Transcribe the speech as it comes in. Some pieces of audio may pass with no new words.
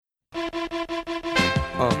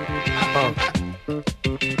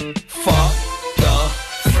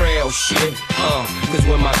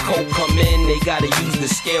coke come in, they gotta use the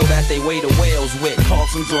scale that they weigh the whales with.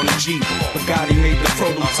 Carlson's on the Jeep, Bugatti made the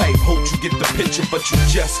prototype. Hope you get the picture, but you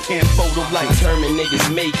just can't photo like. Determined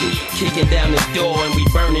niggas make it, kicking down the door and we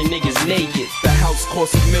burning niggas naked. The house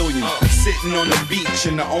costs $1 million, sitting on the beach,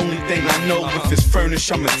 and the only thing I know if it's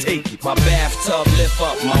furnished, I'ma take it. My bathtub lift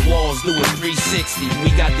up, my walls do a 360.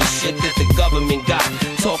 We got the shit that the government got.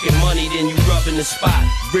 Talking money, then you rubbing the spot.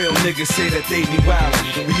 Real niggas say that they be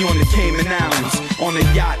wildin'. We on the Cayman Islands, on a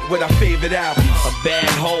yacht with our favorite albums. A bad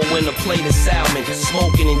hoe and a plate of salmon,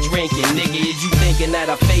 smoking and drinking. Nigga, is you thinking that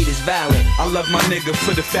our fate is violent? I love my nigga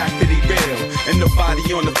for the fact that he real, and nobody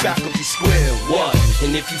on the faculty square. What?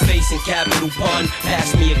 And if you facing capital pun,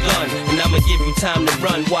 pass me a gun, and I'ma give you time to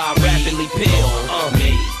run while I rapidly peel.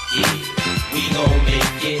 Make it, we gon'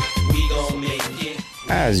 make it, we gon' make it.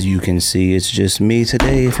 As you can see, it's just me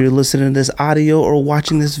today. If you're listening to this audio or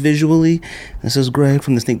watching this visually, this is Greg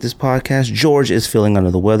from the Sneak This Podcast. George is feeling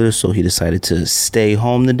under the weather, so he decided to stay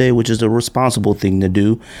home today, which is the responsible thing to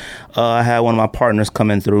do. I had one of my partners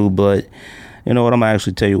coming through, but you know what? I'm going to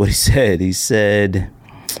actually tell you what he said. He said,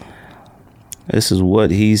 this is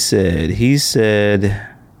what he said. He said,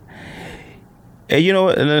 hey, you know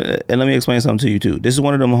what? And let me explain something to you, too. This is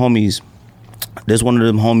one of them homies. There's one of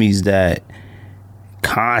them homies that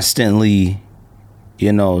constantly,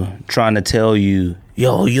 you know, trying to tell you,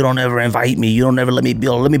 yo, you don't ever invite me. You don't ever let me be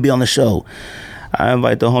on the show. I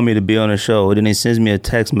invite the homie to be on the show. And then he sends me a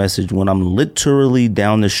text message when I'm literally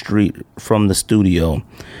down the street from the studio.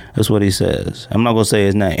 That's what he says. I'm not going to say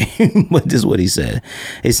his name, but this is what he said.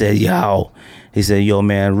 He said, yo,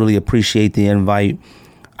 man, really appreciate the invite.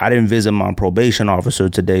 I didn't visit my probation officer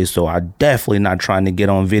today, so I definitely not trying to get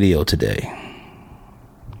on video today.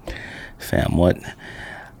 Fam, what?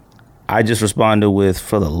 I just responded with,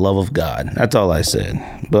 for the love of God. That's all I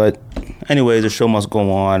said. But anyways, the show must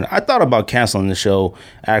go on. I thought about canceling the show,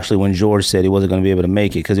 actually, when George said he wasn't going to be able to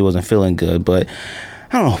make it because he wasn't feeling good. But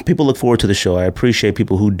I don't know. People look forward to the show. I appreciate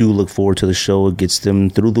people who do look forward to the show. It gets them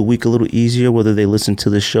through the week a little easier, whether they listen to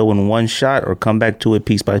the show in one shot or come back to it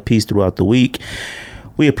piece by piece throughout the week.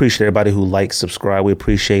 We appreciate everybody who likes, subscribe. We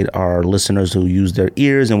appreciate our listeners who use their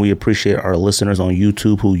ears, and we appreciate our listeners on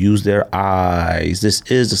YouTube who use their eyes. This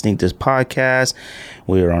is the Sneak This Podcast.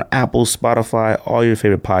 We are on Apple, Spotify, all your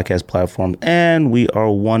favorite podcast platforms, and we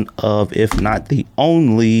are one of, if not the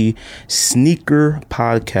only, sneaker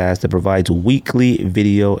podcast that provides weekly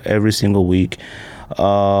video every single week,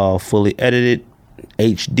 fully edited,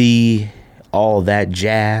 HD, all that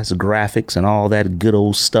jazz, graphics, and all that good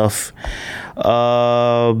old stuff. You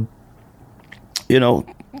know,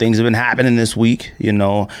 things have been happening this week, you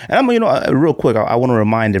know. And real quick, I want to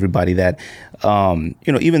remind everybody that,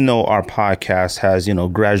 even though our podcast has,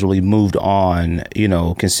 gradually moved on,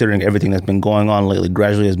 considering everything that's been going on lately,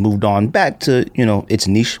 gradually has moved on back to, its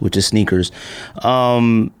niche, which is sneakers. Hey,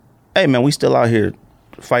 man, we still out here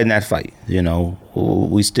fighting that fight,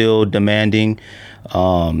 we still demanding,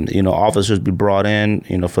 officers be brought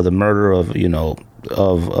in, for the murder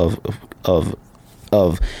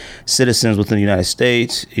of citizens within the United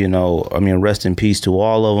States. Rest in peace to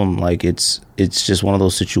all of them. Like it's just one of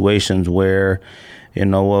those situations where,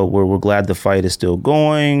 we're glad the fight is still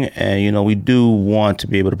going, and we do want to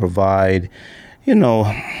be able to provide,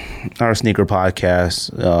 our sneaker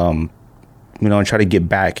podcast, and try to get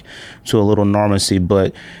back to a little normalcy.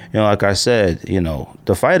 But, like I said,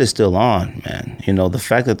 the fight is still on, man. The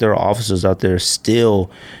fact that there are officers out there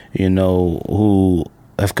still, who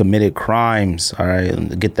have committed crimes, all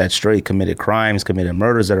right, get that straight, committed crimes, committed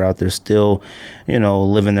murders that are out there still,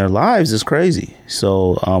 living their lives is crazy.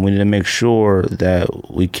 So we need to make sure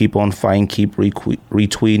that we keep on fighting, keep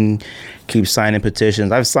retweeting, keep signing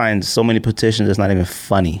petitions. I've signed so many petitions, it's not even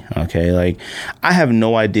funny, okay? Like, I have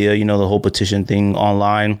no idea, the whole petition thing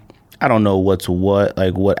online. I don't know what's what,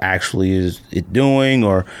 like what actually is it doing,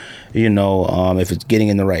 or, if it's getting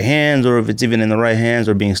in the right hands, or if it's even in the right hands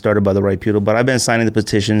or being started by the right people. But I've been signing the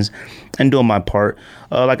petitions and doing my part.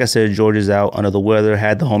 Like I said, George is out under the weather,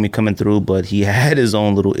 had the homie coming through, but he had his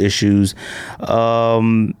own little issues.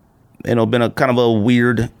 Been a kind of a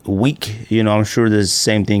weird week. I'm sure the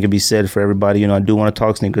same thing can be said for everybody. I do want to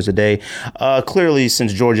talk sneakers today. Clearly,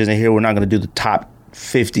 since George isn't here, we're not going to do the top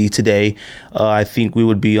 50 today. I think we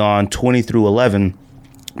would be on 20 through 11.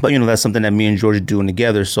 But, that's something that me and George are doing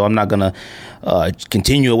together. So I'm not going to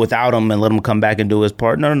continue it without him and let him come back and do his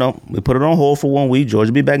part. No. We put it on hold for 1 week. George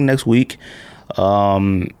will be back next week.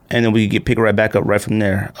 And then we pick it right back up right from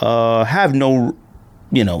there. Have no,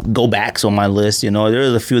 go backs on my list.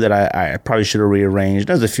 There's a few that I probably should have rearranged.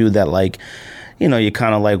 There's a few that, like, you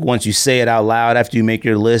kind of like, once you say it out loud after you make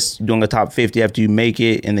your list, you're doing a top 50 after you make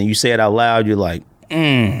it, and then you say it out loud, you're like,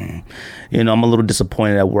 You know, I'm a little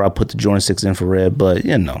disappointed at where I put the Jordan 6 infrared, but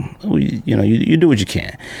you do what you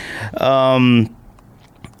can.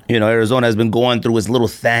 You know, Arizona has been going through its little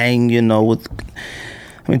thing, you know,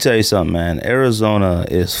 let me tell you something, man. Arizona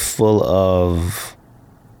is full of,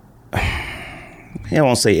 I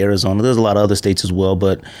won't say Arizona. There's a lot of other states as well,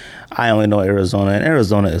 but I only know Arizona, and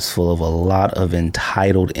Arizona is full of a lot of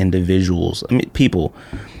entitled individuals. I mean, people.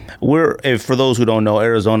 For those who don't know,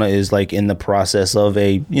 Arizona is like in the process of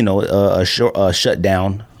a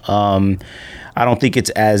shutdown. I don't think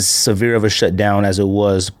it's as severe of a shutdown as it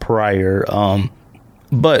was prior,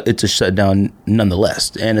 but it's a shutdown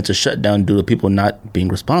nonetheless, and it's a shutdown due to people not being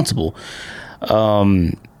responsible.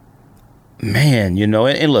 Man, you know,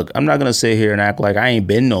 and look, I'm not going to sit here and act like I ain't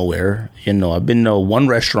been nowhere. You know, I've been to one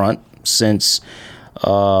restaurant since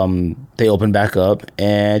they opened back up,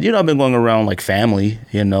 and, you know, I've been going around like family,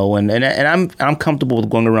 you know, and I'm comfortable with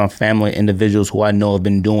going around family individuals who I know have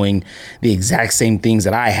been doing the exact same things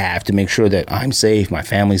that I have to make sure that I'm safe, my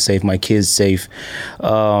family's safe, my kids safe.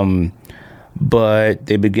 But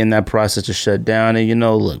they begin that process to shut down. And, you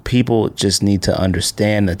know, look, people just need to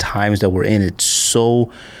understand the times that we're in. It's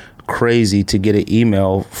so crazy to get an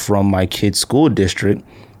email from my kid's school district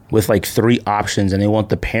with like 3 options, and they want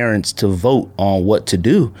the parents to vote on what to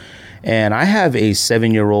do. And I have a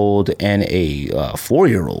 7-year-old and a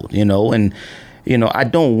 4-year-old, you know, and, you know, I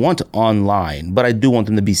don't want online, but I do want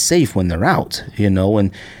them to be safe when they're out, you know,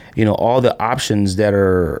 and, you know, all the options that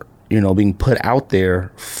are, you know, being put out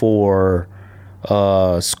there for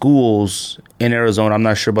schools in Arizona. I'm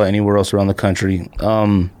not sure about anywhere else around the country.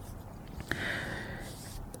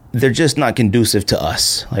 They're just not conducive to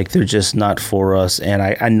us. Like, they're just not for us. And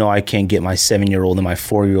I know I can't get my 7-year-old and my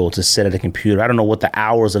 4-year-old to sit at a computer. I don't know what the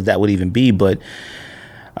hours of that would even be, but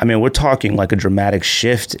I mean, we're talking like a dramatic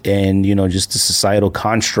shift in, you know, just the societal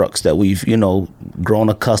constructs that we've, you know, grown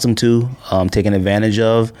accustomed to, taken advantage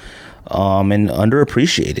of, and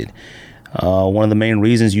underappreciated. One of the main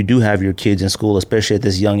reasons you do have your kids in school, especially at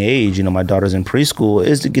this young age, you know, my daughter's in preschool,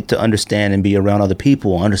 is to get to understand and be around other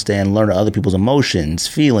people, learn other people's emotions,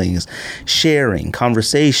 feelings, sharing,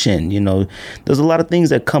 conversation. You know, there's a lot of things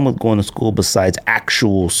that come with going to school besides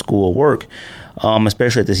actual school work,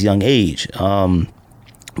 especially at this young age.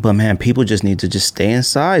 But man, people just need to just stay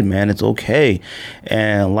inside, man. It's okay.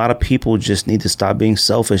 And a lot of people just need to stop being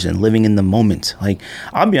selfish and living in the moment. Like,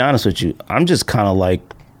 I'll be honest with you, I'm just kind of like,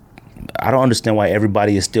 I don't understand why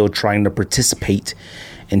everybody is still trying to participate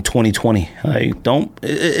in 2020. Like,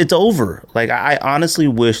 it's over. Like, I honestly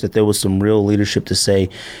wish that there was some real leadership to say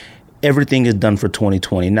everything is done for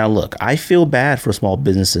 2020. Now, look, I feel bad for small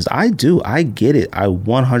businesses. I do. I get it. I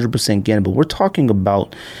 100% get it. But we're talking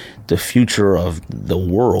about the future of the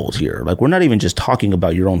world here. Like, we're not even just talking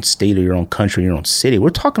about your own state or your own country, your own city. We're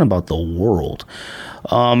talking about the world.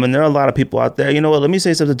 And there are a lot of people out there. You know what? Let me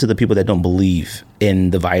say something to the people that don't believe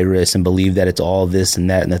in the virus and believe that it's all this and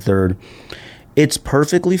that and the third. It's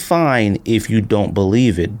perfectly fine if you don't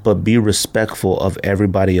believe it, but be respectful of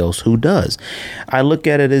everybody else who does. I look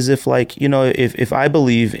at it as if, like, you know, if I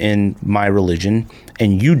believe in my religion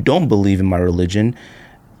and you don't believe in my religion,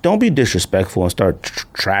 don't be disrespectful and start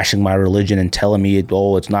trashing my religion and telling me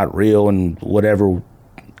it's not real and whatever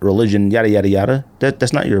religion, yada, yada, yada.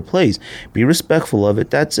 That's not your place. Be respectful of it.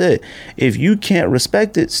 That's it. If you can't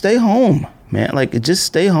respect it, stay home, man. Like, just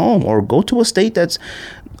stay home or go to a state that's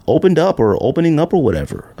opened up or opening up or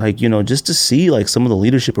whatever. Like, you know, just to see like some of the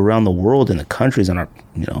leadership around the world and the countries and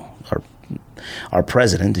our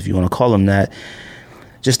president, if you want to call him that,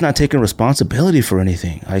 just not taking responsibility for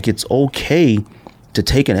anything. Like, it's okay to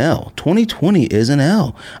take an L. 2020 is an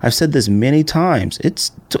L. I've said this many times.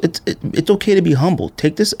 It's okay to be humble.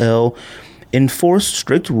 Take this L, enforce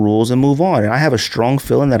strict rules, and move on. And I have a strong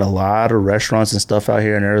feeling that a lot of restaurants and stuff out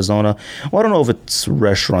here in Arizona, well, I don't know if it's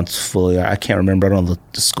restaurants fully. I can't remember. I don't know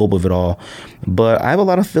the scope of it all. But I have a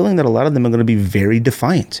lot of feeling that a lot of them are going to be very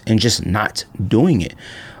defiant and just not doing it.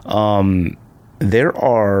 There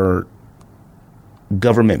are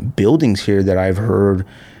government buildings here that I've heard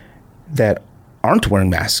that aren't wearing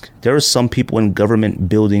masks. There are some people in government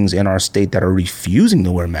buildings in our state that are refusing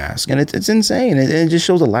to wear masks. And it's insane. It just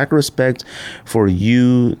shows a lack of respect for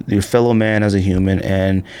you, your fellow man as a human,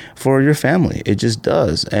 and for your family. It just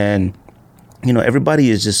does. And, you know, everybody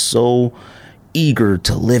is just so eager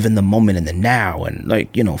to live in the moment, in the now, and,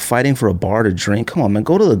 like, you know, fighting for a bar to drink. Come on, man,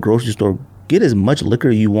 go to the grocery store, get as much liquor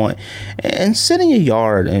you want, and sit in your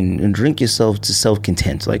yard and drink yourself to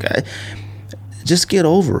self-content. Like, just get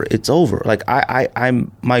over it. It's over. Like,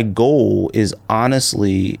 I'm my goal is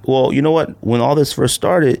honestly, well, you know what? When all this first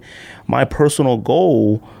started, my personal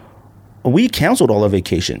goal we canceled all our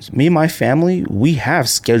vacations. Me and my family, we have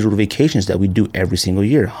scheduled vacations that we do every single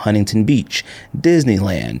year. Huntington Beach,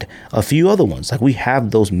 Disneyland, a few other ones. Like, we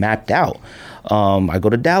have those mapped out. I go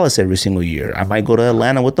to Dallas every single year. I might go to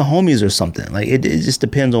Atlanta with the homies or something. Like, it just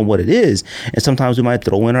depends on what it is. And sometimes we might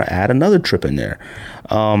throw in or add another trip in there.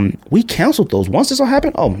 We canceled those. Once this all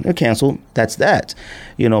happened, they're canceled. That's that.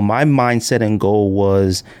 My mindset and goal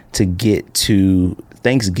was to get to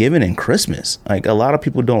Thanksgiving and Christmas. Like, a lot of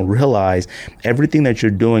people don't realize everything that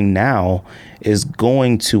you're doing now is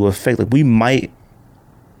going to affect, like, we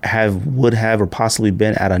would have or possibly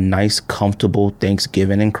been at a nice, comfortable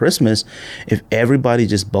Thanksgiving and Christmas if everybody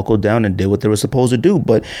just buckled down and did what they were supposed to do.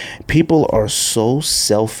 But people are so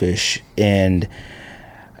selfish, and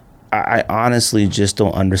I honestly just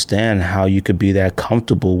don't understand how you could be that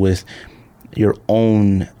comfortable with your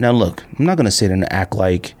own. Now, look, I'm not going to sit and act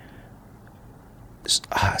like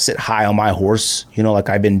sit high on my horse, like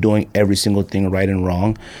I've been doing every single thing right and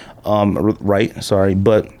wrong.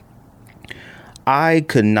 But I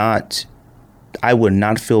would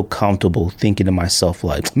not feel comfortable thinking to myself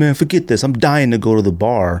like, man, forget this. I'm dying to go to the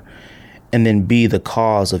bar, and then be the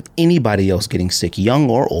cause of anybody else getting sick, young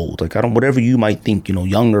or old. Like, whatever you might think,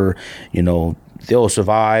 younger, they'll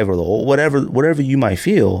survive, or the old, whatever you might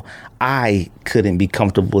feel. I couldn't be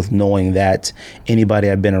comfortable with knowing that anybody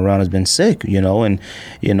I've been around has been sick, and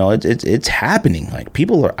it's happening. Like,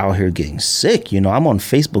 people are out here getting sick. I'm on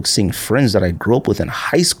Facebook seeing friends that I grew up with in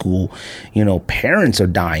high school, parents are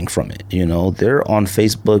dying from it. They're on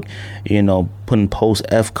Facebook, putting posts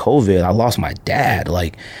F COVID. I lost my dad.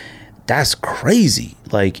 Like, that's crazy.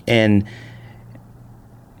 Like, and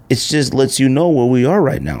it just lets you know where we are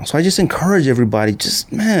right now. So I just encourage everybody, just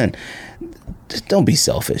don't be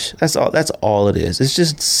selfish. That's all it is. It's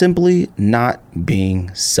just simply not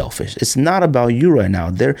being selfish. It's not about you right now.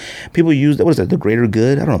 People use that. What is that? The greater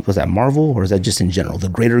good? I don't know. Was that Marvel, or is that just in general? The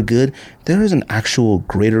greater good? There is an actual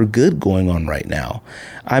greater good going on right now.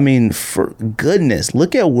 I mean, for goodness,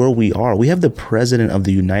 look at where we are. We have the president of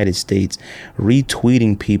the United States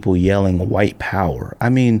retweeting people yelling white power. I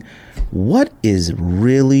mean, what is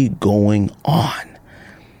really going on?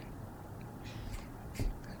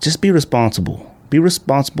 Just be responsible. Be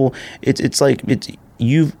responsible.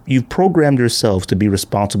 You've programmed yourselves to be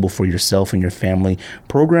responsible for yourself and your family.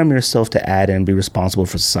 Program yourself to add and be responsible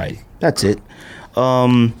for society. That's it.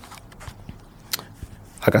 Like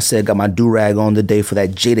I said, got my do-rag on today for that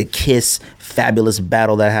Jada Kiss fabulous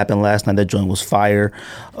battle that happened last night. That joint was fire.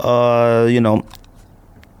 Sort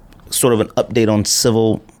of an update on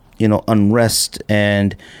civil, unrest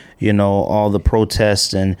and all the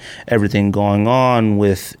protests and everything going on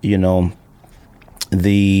with, the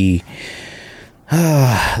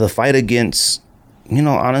fight against,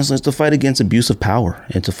 honestly, it's the fight against abuse of power.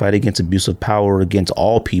 It's a fight against abuse of power against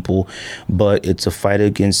all people, but it's a fight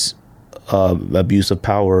against abuse of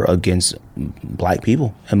power against black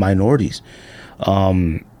people and minorities.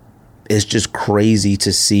 It's just crazy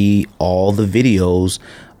to see all the videos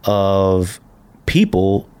of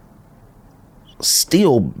people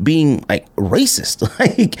still being like racist.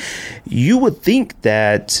 Like, you would think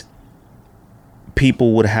that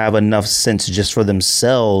people would have enough sense just for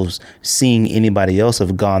themselves, seeing anybody else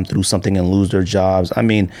have gone through something and lose their jobs. I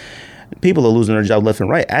mean, people are losing their job left and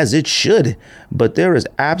right, as it should, but there is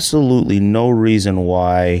absolutely no reason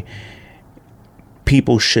why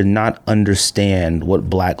people should not understand what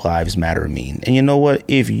Black Lives Matter mean. And you know what?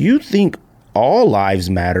 If you think all lives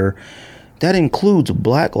matter, that includes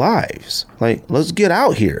black lives. Like, let's get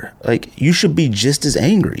out here. Like, you should be just as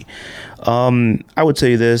angry. I would tell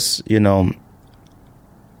you this,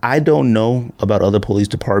 I don't know about other police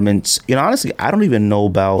departments. Honestly, I don't even know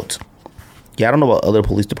about, I don't know about other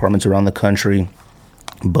police departments around the country,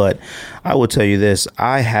 but I will tell you this.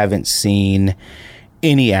 I haven't seen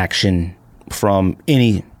any action from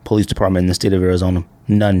any police department in the state of Arizona.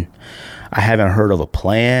 None. I haven't heard of a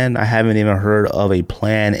plan. I haven't even heard of a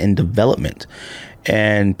plan in development.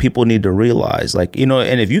 And people need to realize, like, and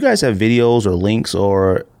if you guys have videos or links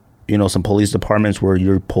or, some police departments where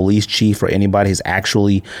your police chief or anybody has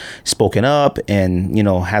actually spoken up and,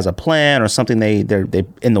 has a plan or something they're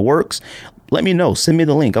in the works, let me know. Send me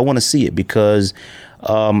the link. I want to see it because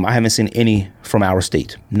I haven't seen any from our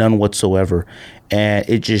state. None whatsoever. And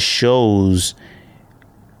it just shows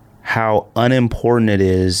how unimportant it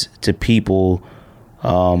is to people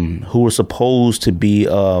who are supposed to be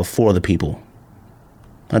for the people.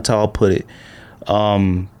 That's how I'll put it.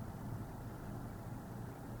 I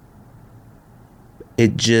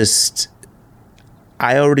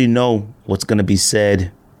already know what's going to be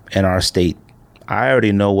said in our state. I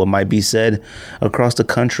already know what might be said across the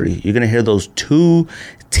country. You're going to hear those 2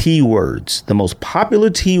 T words, the most popular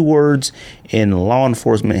T words in law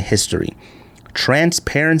enforcement history: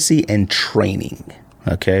 transparency and training.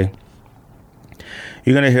 Okay.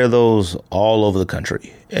 You're going to hear those all over the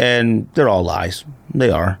country, and they're all lies. They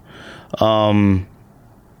are.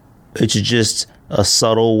 It's just a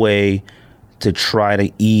subtle way to try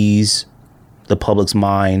to ease the public's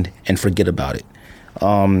mind and forget about it.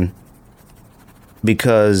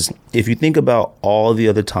 Because if you think about all the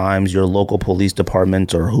other times your local police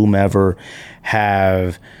department or whomever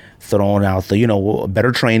have thrown out the,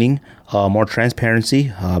 better training, more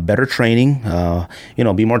transparency, better training,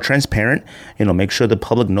 be more transparent, make sure the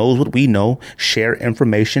public knows what we know, share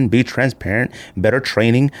information, be transparent, better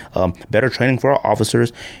training for our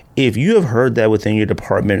officers. If you have heard that within your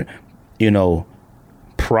department,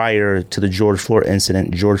 prior to the George Floyd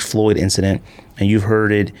incident, and you've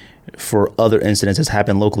heard it for other incidents that's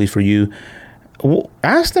happened locally for you,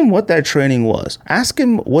 ask them what that training was. Ask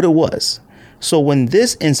them what it was. So when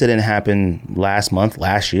this incident happened last month,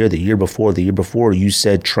 last year, the year before, you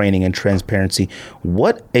said training and transparency.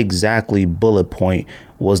 What exactly bullet point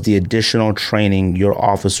was the additional training your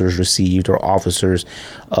officers received or officers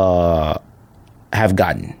have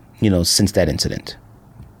gotten, since that incident?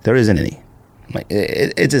 There isn't any. Like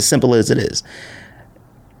it's as simple as it is.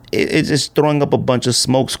 It's just throwing up a bunch of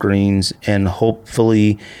smoke screens, and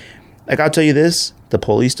hopefully, I'll tell you this,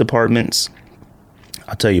 police departments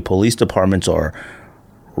are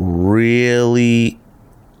really,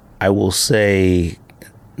 I will say,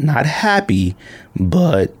 not happy,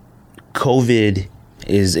 but COVID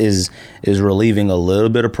is relieving a little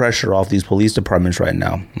bit of pressure off these police departments right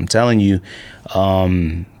now. I'm telling you,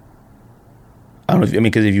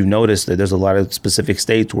 because if you've noticed that there's a lot of specific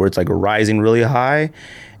states where it's like rising really high,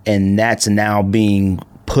 and that's now being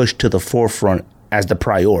pushed to the forefront as the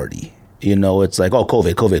priority. It's like, oh,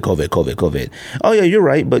 COVID. Oh, yeah, you're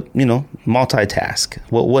right. But, multitask.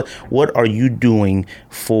 What are you doing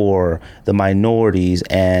for the minorities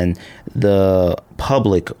and the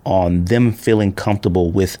public on them feeling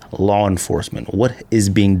comfortable with law enforcement? What is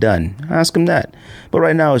being done? Ask them that. But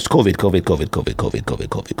right now it's COVID,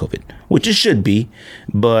 which it should be.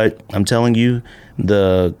 But I'm telling you,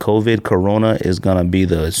 the COVID corona is going to be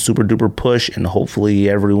the super duper push, and hopefully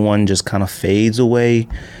everyone just kind of fades away,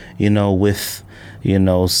 with,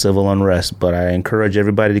 civil unrest. But I encourage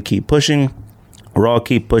everybody to keep pushing. We're all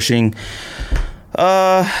keep pushing.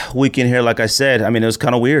 Weekend here, like I said, it was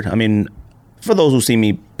kind of weird. For those who see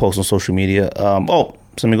me post on social media, so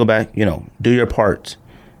let me go back, do your part.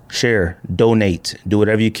 Share, donate, do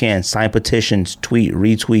whatever you can, sign petitions, tweet,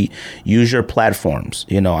 retweet, use your platforms.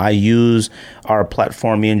 I use our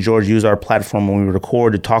platform. Me and George use our platform when we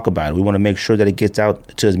record to talk about it. We want to make sure that it gets out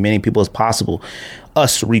to as many people as possible.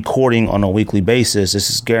 Us recording on a weekly basis, this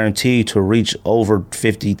is guaranteed to reach over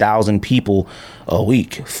 50,000 people a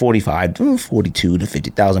week, 42 to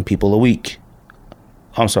 50,000 people a week.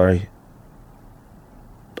 I'm sorry,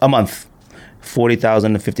 a month,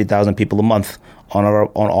 40,000 to 50,000 people a month on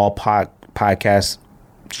all podcast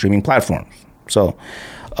streaming platforms. So,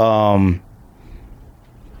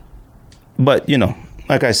 but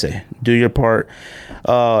like I say, do your part.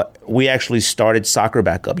 We actually started soccer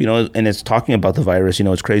back up, and it's talking about the virus.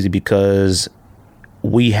 It's crazy because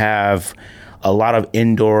we have a lot of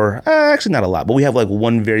indoor, actually not a lot, but we have like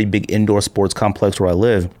one very big indoor sports complex where I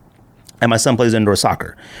live. And my son plays indoor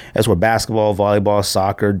soccer. That's where basketball, volleyball,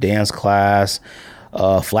 soccer, dance class,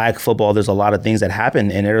 flag football. There's a lot of things that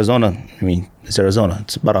happen in Arizona. It's Arizona.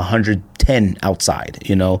 It's about 110 outside,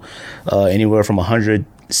 anywhere from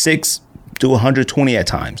 106 to 120 at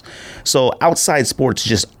times. So outside sports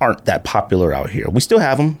just aren't that popular out here. We still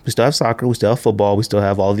have them. We still have soccer. We still have football. We still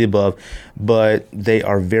have all of the above, but they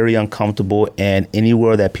are very uncomfortable, and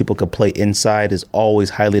anywhere that people could play inside is always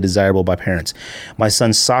highly desirable by parents. My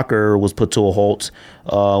son's soccer was put to a halt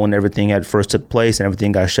when everything at first took place and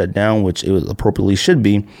everything got shut down, which it appropriately should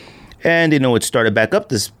be. And, it started back up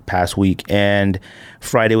this past week, and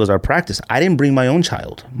Friday was our practice. I didn't bring my own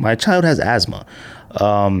child. My child has asthma.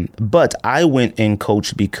 But I went and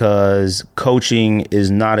coached because coaching is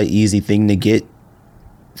not an easy thing to get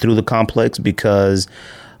through the complex because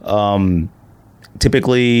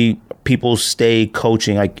typically people stay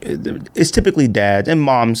coaching. Like, it's typically dads, and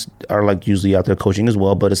moms are like usually out there coaching as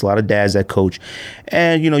well, but it's a lot of dads that coach.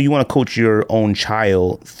 And, you want to coach your own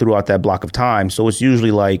child throughout that block of time. So it's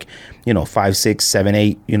usually like, 5, 6, 7,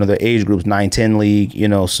 8, the age groups, 9, 10 league,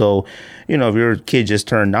 so, if your kid just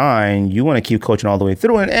turned 9, you want to keep coaching all the way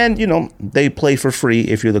through. And they play for free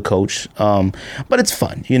if you're the coach. But it's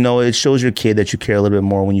fun. It shows your kid that you care a little bit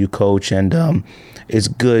more when you coach. And it's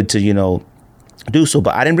good to, do so.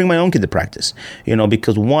 But I didn't bring my own kid to practice,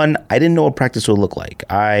 because one, I didn't know what practice would look like.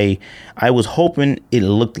 I was hoping it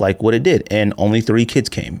looked like what it did, and only 3 kids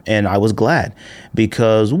came, and I was glad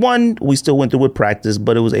because one, we still went through with practice,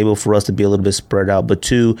 but it was able for us to be a little bit spread out. But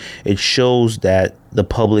 2, it shows that the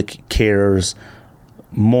public cares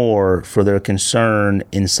more for their concern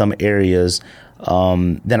in some areas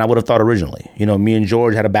than I would have thought originally. Me and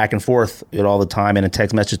George had a back and forth all the time in a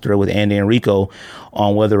text message thread with Andy and Rico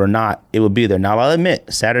on whether or not it would be there. Now, I'll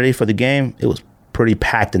admit, Saturday for the game, it was pretty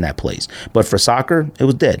packed in that place. But for soccer, it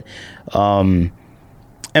was dead. And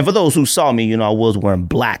for those who saw me, I was wearing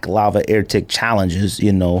black Lava Air Tick challenges,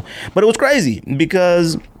 But it was crazy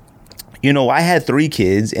because, I had 3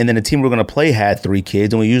 kids, and then the team we were going to play had 3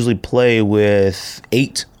 kids, and we usually play with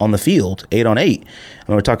 8 on the field, 8 on 8.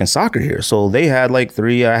 And we're talking soccer here. So they had like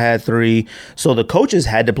 3, I had 3. So the coaches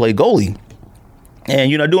had to play goalie.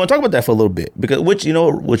 And, I do want to talk about that for a little bit, because which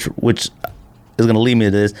is going to lead me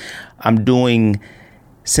to this. I'm doing,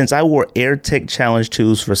 since I wore Air Tech Challenge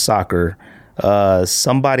 2s for soccer,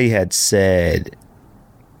 somebody had said,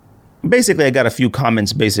 basically, I got a few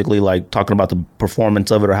comments basically like talking about the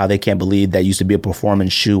performance of it or how they can't believe that used to be a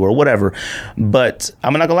performance shoe or whatever. But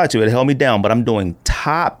I'm not going to lie to you, it held me down. But I'm doing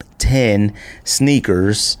top 10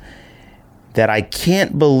 sneakers that I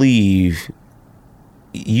can't believe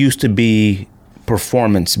used to be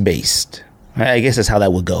performance based. I guess that's how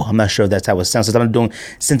that would go. I'm not sure if that's how it sounds.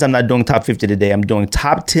 Since I'm not doing top 50 today, I'm doing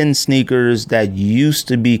top 10 sneakers that used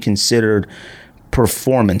to be considered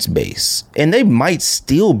performance based, and they might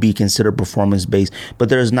still be considered performance based, but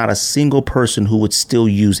there's not a single person who would still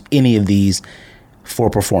use any of these for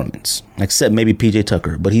performance, except maybe PJ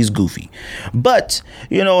Tucker, but he's goofy. But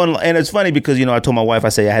and it's funny because I told my wife, I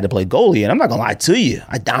say I had to play goalie, and I'm not gonna lie to you,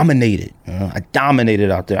 I dominated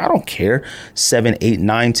out there. I don't care, 7, 8,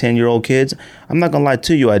 9, 10-year-old kids, I'm not gonna lie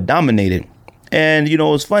to you, I dominated. And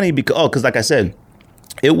it's funny because like I said,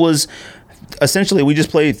 it was essentially, we just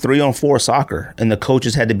played 3-on-4 soccer, and the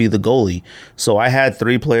coaches had to be the goalie. So I had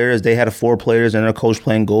 3 players, they had 4 players, and their coach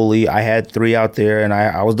playing goalie. I had 3 out there, and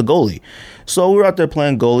I was the goalie. So we were out there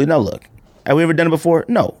playing goalie. Now, look, have we ever done it before?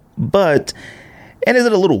 No. But, and is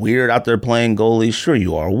it a little weird out there playing goalie? Sure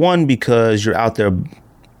you are. One, because you're out there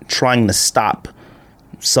trying to stop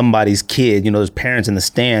somebody's kid. There's parents in the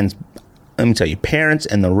stands. Let me tell you, parents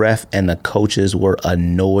and the ref and the coaches were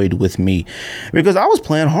annoyed with me because I was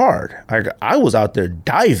playing hard. I was out there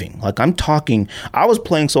diving. I was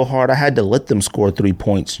playing so hard I had to let them score 3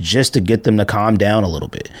 points just to get them to calm down a little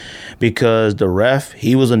bit, because the ref,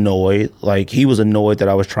 he was annoyed. He was annoyed that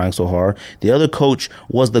I was trying so hard. The other coach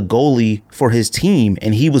was the goalie for his team,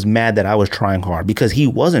 and he was mad that I was trying hard because he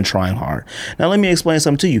wasn't trying hard. Now, let me explain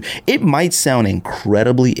something to you. It might sound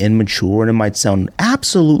incredibly immature, and it might sound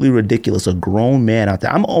absolutely ridiculous. A grown man out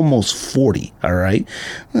there. I'm almost 40. All right.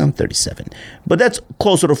 I'm 37, but that's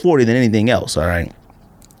closer to 40 than anything else. All right.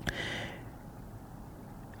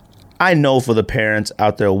 I know for the parents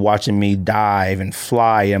out there watching me dive and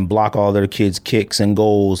fly and block all their kids' kicks and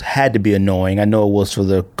goals had to be annoying. I know it was for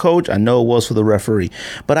the coach. I know it was for the referee,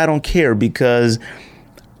 but I don't care, because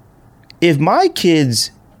if my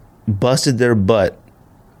kids busted their butt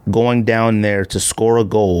going down there to score a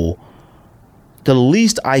goal, the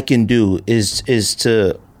least I can do is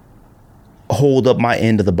to hold up my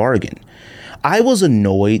end of the bargain. I was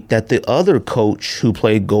annoyed that the other coach who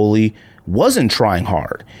played goalie wasn't trying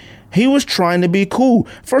hard. He was trying to be cool.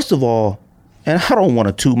 First of all, and I don't want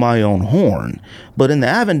to toot my own horn, but in the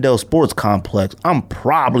Avondale Sports Complex, I'm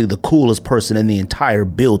probably the coolest person in the entire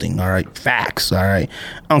building, all right? Facts, all right?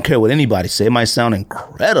 I don't care what anybody say. It might sound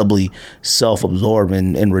incredibly self-absorbed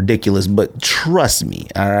and ridiculous, but trust me,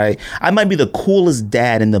 all right? I might be the coolest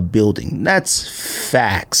dad in the building. That's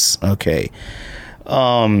facts, okay?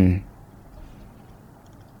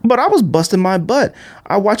 But I was busting my butt.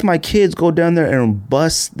 I watched my kids go down there and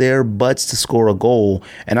bust their butts to score a goal.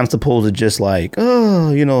 And I'm supposed to just kind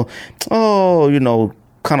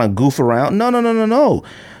of goof around. No.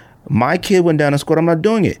 My kid went down and scored. I'm not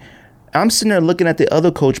doing it. I'm sitting there looking at the other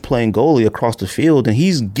coach playing goalie across the field, and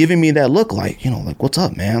he's giving me that look like, what's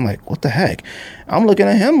up, man? Like, what the heck? I'm looking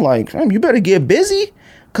at him like, you better get busy,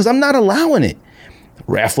 because I'm not allowing it.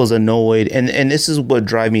 Ref was annoyed. And this is what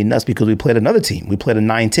drives me nuts, because we played another team. We played a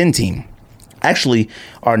 9-10 team. Actually,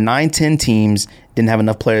 our 9-10 teams didn't have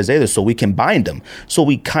enough players either, so we combined them. So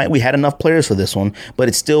we had enough players for this one, but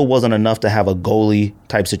it still wasn't enough to have a goalie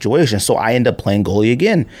type situation. So I ended up playing goalie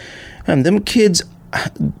again. And them kids,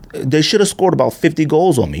 they should have scored about 50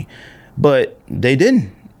 goals on me, but they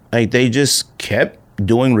didn't. Like, they just kept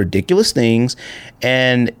doing ridiculous things,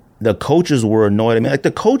 and the coaches were annoyed at me. Like,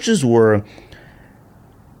 the coaches were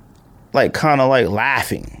like kind of like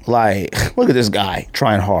laughing, like, look at this guy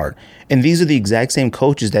trying hard. And these are the exact same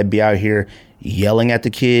coaches that be out here yelling at the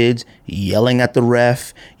kids, yelling at the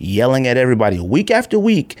ref, yelling at everybody week after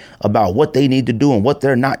week about what they need to do and what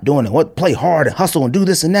they're not doing and what play hard and hustle and do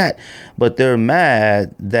this and that. But they're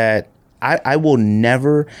mad that I will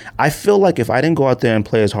never, I feel like if I didn't go out there and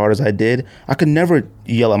play as hard as I did, I could never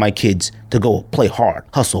yell at my kids to go play hard,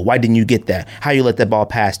 hustle. Why didn't you get that? How you let that ball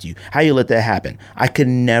past you? How you let that happen? I could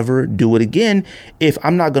never do it again if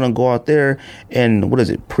I'm not going to go out there and,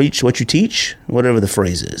 preach what you teach? Whatever the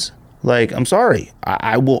phrase is. Like, I'm sorry.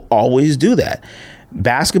 I will always do that.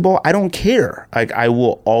 Basketball, I don't care. Like, I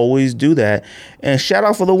will always do that. And shout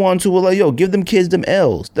out for the ones who were like, yo, give them kids them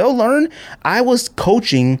L's. They'll learn. I was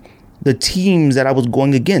coaching the teams that I was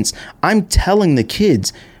going against. I'm telling the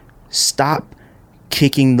kids, stop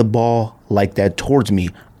kicking the ball like that towards me.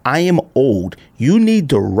 I am old. You need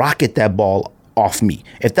to rocket that ball off me.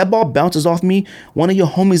 If that ball bounces off me, one of your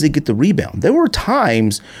homies will get the rebound. There were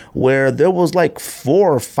times where there was like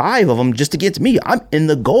 4 or 5 of them just against me. I'm in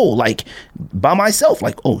the goal, like by myself,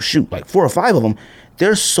 like, oh shoot, like 4 or 5 of them.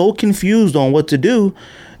 They're so confused on what to do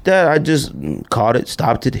that I just caught it,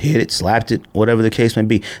 stopped it, hit it, slapped it, whatever the case may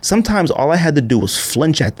be. Sometimes all I had to do was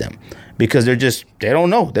flinch at them because they don't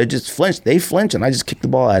know. They just flinch. They flinch and I just kick the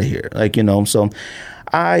ball out of here. Like, so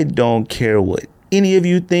I don't care what any of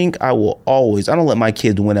you think. I don't let my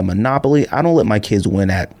kids win at Monopoly. I don't let my kids win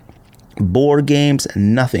at board games,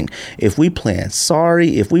 nothing. If we playing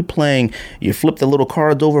you flip the little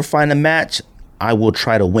cards over, find a match, I will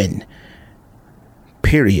try to win.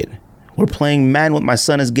 Period. We're playing Madden. What my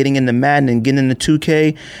son is getting into Madden and getting into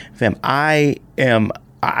 2K. Fam, I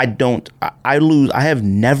lose. I have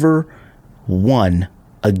never won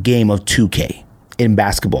a game of 2K in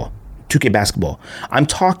basketball. 2K basketball. I'm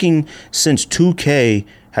talking since 2K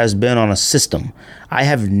has been on a system. I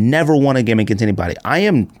have never won a game against anybody. I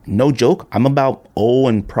am, no joke, I'm about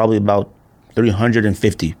and probably about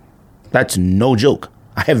 350. That's no joke.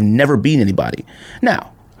 I have never beaten anybody.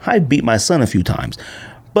 Now, I beat my son a few times,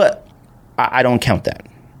 but I don't count that.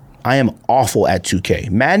 I am awful at 2K.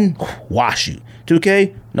 Madden, wash you.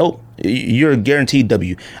 2K, nope. You're a guaranteed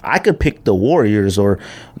W. I could pick the Warriors or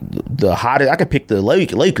the hottest. I could pick the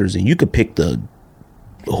Lakers, and you could pick the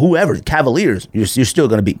whoever, Cavaliers. You're still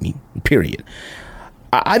gonna beat me. Period.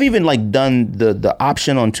 I've even done the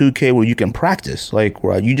option on 2K where you can practice, like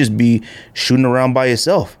where you just be shooting around by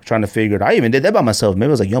yourself, trying to figure it out. I even did that by myself. Maybe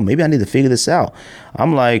I was like, maybe I need to figure this out.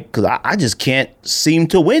 I'm like, because I just can't seem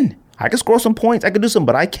to win. I can score some points. I can do some,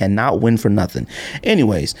 but I cannot win for nothing.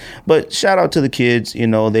 Anyways, but shout out to the kids.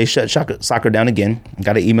 They shut soccer down again.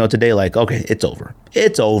 Got an email today like, okay, it's over.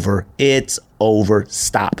 It's over. It's over.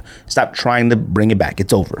 Stop trying to bring it back.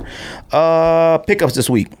 It's over. Pickups this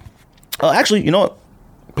week. Actually, you know what?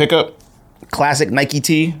 Pickup classic Nike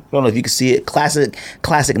tee. I don't know if you can see it. Classic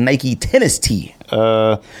Nike tennis tee.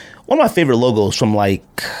 One of my favorite logos from could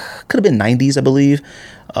have been 90s, I believe.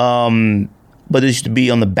 But it used to be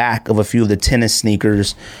on the back of a few of the tennis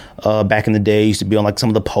sneakers back in the day. It used to be on some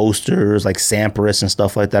of the posters, like Sampras and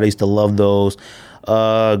stuff like that. I used to love those.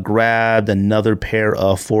 Grabbed another pair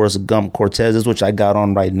of Forrest Gump Cortezes, which I got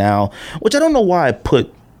on right now, which I don't know why I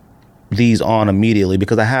put these on immediately,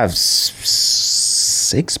 because I have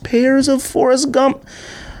 6 pairs of Forrest Gump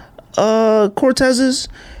Cortezes,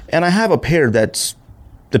 and I have a pair that's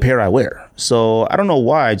the pair I wear. So I don't know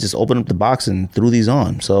why I just opened up the box and threw these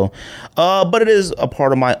on. So, but it is a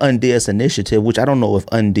part of my unds initiative, which I don't know if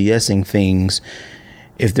undsing things,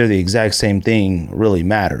 if they're the exact same thing, really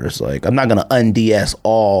matters. I'm not going to unds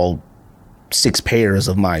all 6 pairs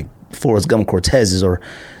of my Forrest Gump Cortezes or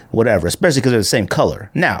whatever, especially because they're the same color.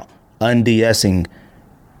 Now, undsing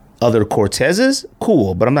other Cortezes,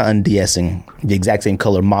 cool, but I'm not undsing the exact same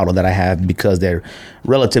color model that I have because they're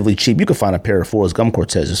relatively cheap. You can find a pair of Forrest Gump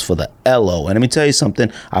Cortezes for the LO. And let me tell you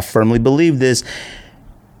something, I firmly believe this.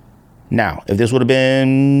 Now, if this would have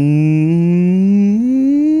been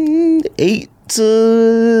 8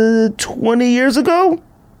 to 20 years ago,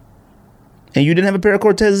 and you didn't have a pair of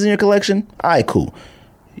Cortezes in your collection, all right, cool.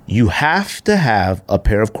 You have to have a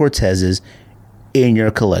pair of Cortezes in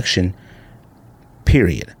your collection,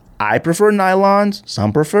 period. I prefer nylons.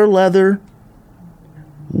 Some prefer leather.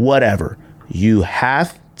 Whatever. You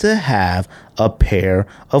have to have a pair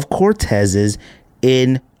of Cortezes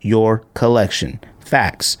in your collection.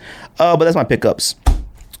 Facts. But that's my pickups.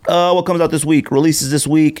 What comes out this week? Releases this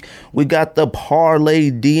week. We got the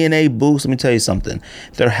Parlay DNA Boost. Let me tell you something.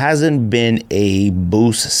 There hasn't been a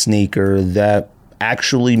Boost sneaker that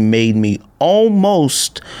actually made me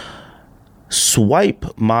almost swipe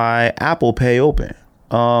my Apple Pay open.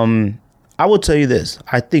 I will tell you this.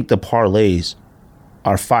 I think the parlays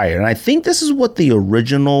are fire. And I think this is what the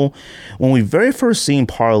original, when we very first seen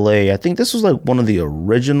Parlay, I think this was like one of the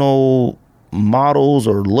original models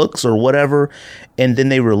or looks or whatever. And then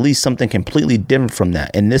they released something completely different from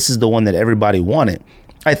that. And this is the one that everybody wanted.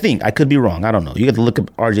 I think. I could be wrong. I don't know. You got to look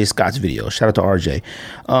up RJ Scott's video. Shout out to RJ.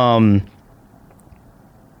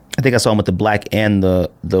 I think I saw him with the black and the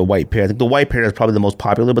white pair. I think the white pair is probably the most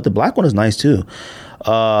popular, but the black one is nice too.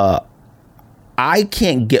 I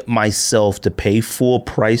can't get myself to pay full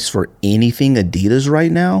price for anything Adidas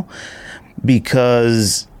right now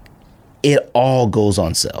because it all goes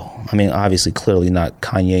on sale. I mean, obviously, clearly not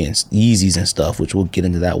Kanye and Yeezys and stuff, which we'll get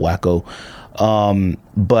into that wacko.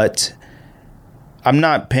 But I'm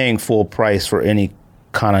not paying full price for any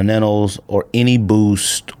Continentals or any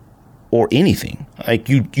Boost or anything. Like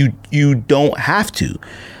you don't have to.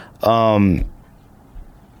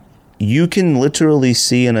 You can literally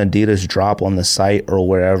see an Adidas drop on the site or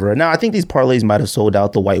wherever. Now, I think these parlays might have sold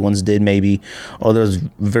out. The white ones did maybe, or there's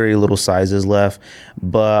very little sizes left.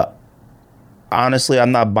 But honestly,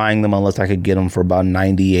 I'm not buying them unless I could get them for about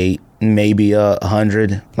 98, maybe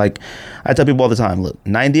 100. Like I tell people all the time, look,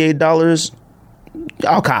 $98,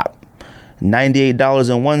 I'll cop.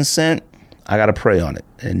 $98.01, I got to pray on it.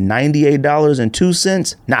 And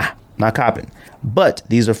 $98.02, nah, not copping. But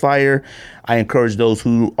these are fire. I encourage those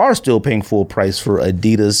who are still paying full price for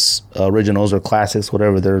Adidas originals or classics,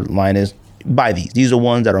 whatever their line is, buy these. These are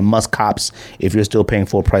ones that are must cops if you're still paying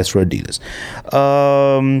full price for Adidas.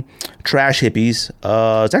 Trash hippies.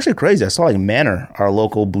 It's actually crazy. I saw like Manor, our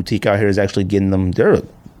local boutique out here, is actually getting them. Their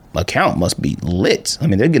account must be lit. I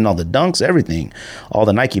mean, they're getting all the dunks, everything, all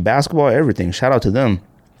the Nike basketball, everything. Shout out to them.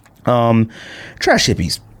 Trash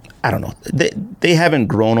hippies. I don't know. They haven't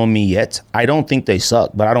grown on me yet. I don't think they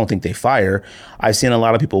suck, but I don't think they fire. I've seen a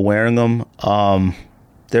lot of people wearing them.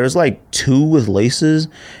 There's like 2 with laces,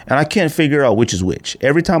 and I can't figure out which is which.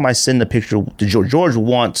 Every time I send a picture, George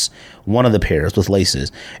wants one of the pairs with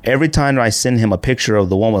laces. Every time I send him a picture of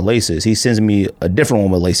the one with laces, he sends me a different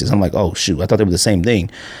one with laces. I'm like, oh, shoot, I thought they were the same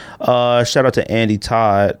thing. Shout out to Andy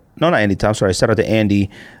Todd. No, not Andy Todd. Sorry. Shout out to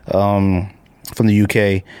Andy from the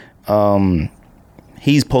UK.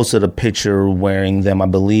 He's posted a picture wearing them. I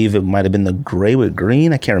believe it might have been the gray with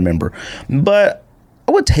green. I can't remember. But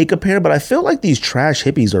I would take a pair, but I feel like these trash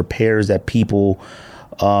hippies are pairs that people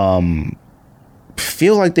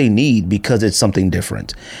feel like they need because it's something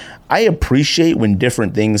different. I appreciate when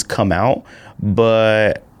different things come out,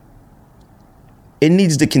 but it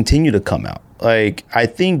needs to continue to come out. Like, I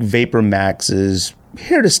think Vapor Max is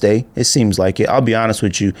here to stay. It seems like it. I'll be honest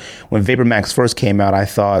with you. When Vapor Max first came out, I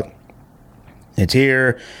thought, it's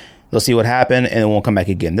here. They'll see what happened, and it won't come back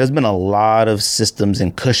again. There's been a lot of systems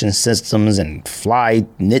and cushion systems and fly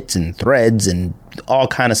knits and threads and all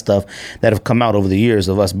kind of stuff that have come out over the years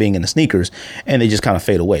of us being in the sneakers, and they just kind of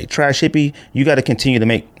fade away. Trash hippie, you got to continue to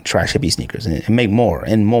make trash hippie sneakers and make more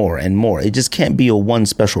and more and more. It just can't be a one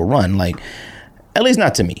special run. Like, at least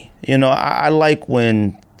not to me. You know, I like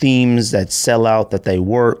when themes that sell out, that they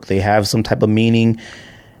work, they have some type of meaning.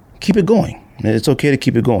 Keep it going. It's okay to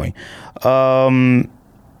keep it going.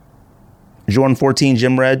 Jordan 14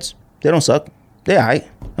 Gym Reds, they don't suck. They aight.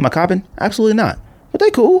 Am I copping? Absolutely not. But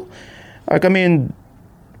they cool. Like, I mean,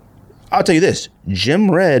 I'll tell you this. These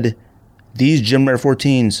Gym Red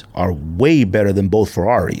 14s are way better than both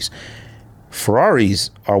Ferraris.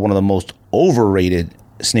 Ferraris are one of the most overrated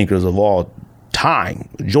sneakers of all time.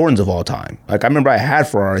 Jordans of all time. Like, I remember I had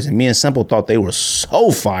Ferraris and me and Simple thought they were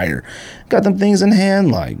so fire. Got them things in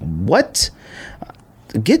hand. Like, what?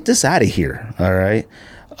 Get this out of here. All right.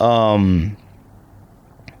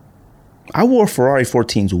 I wore Ferrari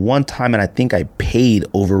 14s one time, and I think I paid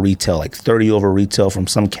over retail, like 30 over retail from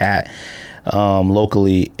some cat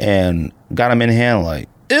locally, and got them in hand like,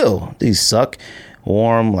 ew, these suck.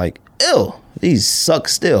 Wore them like, ew, these suck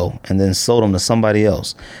still, and then sold them to somebody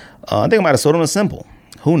else. I think I might have sold them to Simple.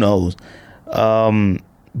 Who knows?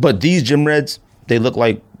 But these Gym Reds, they look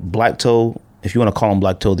like Black Toe, if you want to call them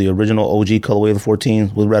Black Toe, the original OG colorway of the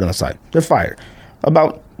 14s with red on the side. They're fire.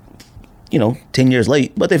 About, 10 years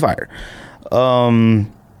late, but they fire.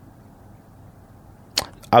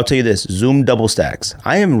 I'll tell you this, Zoom double stacks.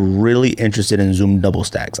 I am really interested in Zoom double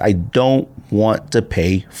stacks. I don't want to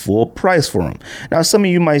pay full price for them. Now, some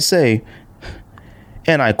of you might say,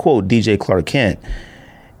 and I quote DJ Clark Kent,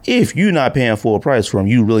 if you're not paying full price for them,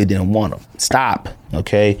 you really didn't want them. Stop,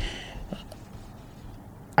 okay?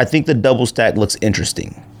 I think the double stack looks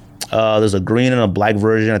interesting. There's a green and a black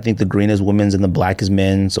version. I think the green is women's and the black is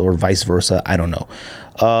men's, or vice versa. I don't know.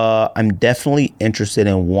 I'm definitely interested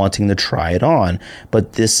in wanting to try it on,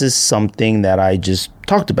 but this is something that I just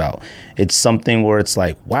talked about. It's something where it's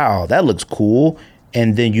like, wow, that looks cool.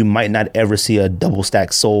 And then you might not ever see a double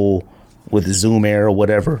stack sole with Zoom Air or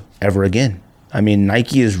whatever ever again. I mean,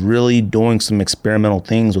 Nike is really doing some experimental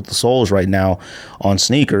things with the soles right now on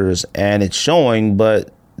sneakers, and it's showing,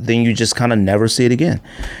 but then you just kind of never see it again.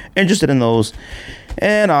 Interested in those.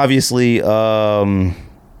 And obviously,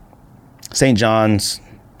 St. John's,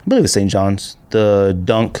 I believe it's St. John's, the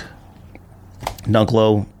Dunk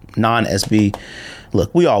Low, non-SB.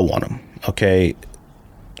 Look, we all want them, okay?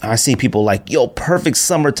 I see people like, yo, perfect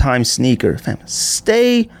summertime sneaker. Fam,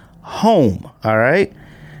 stay home, all right?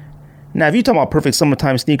 Now, if you're talking about perfect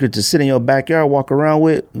summertime sneaker to sit in your backyard, walk around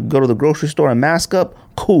with, go to the grocery store and mask up,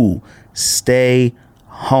 cool. Stay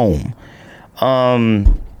home. I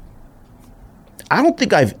don't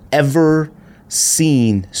think I've ever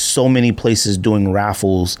seen so many places doing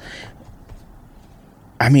raffles.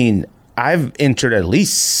 I mean, I've entered at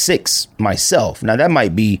least 6 myself. Now, that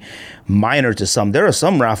might be minor to some. There are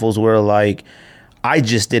some raffles where, like, I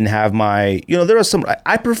just didn't have my, there are some,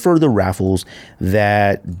 I prefer the raffles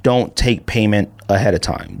that don't take payment ahead of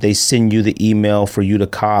time. They send you the email for you to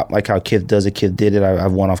cop, like how Kith does it. Kith did it.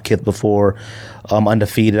 I've won off Kith before.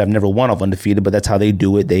 Undefeated. I've never won off Undefeated, but that's how they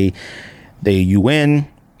do it. You win,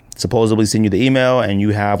 supposedly send you the email, and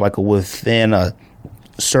you have like within a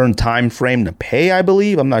certain time frame to pay, I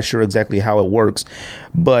believe. I'm not sure exactly how it works,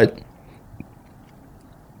 but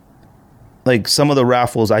like some of the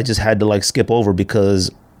raffles I just had to like skip over because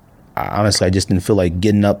honestly I just didn't feel like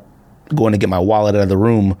getting up, going to get my wallet out of the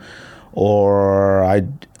room, or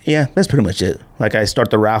that's pretty much it. Like I start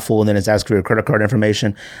the raffle and then it's asking for your credit card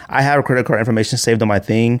information. I have credit card information saved on my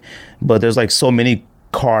thing, but there's like so many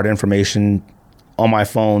card information on my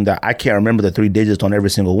phone that I can't remember the 3 digits on every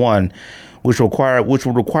single one, which will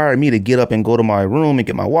require me to get up and go to my room and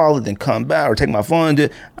get my wallet, then come back or take my phone.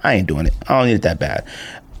 I ain't doing it. I don't need it that bad.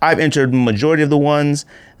 I've entered the majority of the ones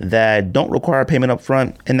that don't require payment up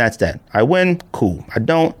front, and that's that. I win, cool. I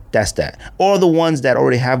don't, that's that. Or the ones that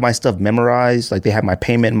already have my stuff memorized, like they have my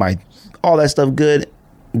payment, all that stuff good,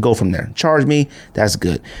 go from there. Charge me, that's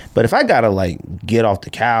good. But if I gotta like get off the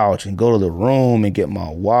couch and go to the room and get my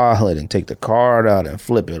wallet and take the card out and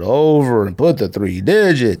flip it over and put the 3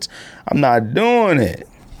 digits, I'm not doing it.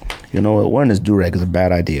 You know what? Wearing this do-rag is a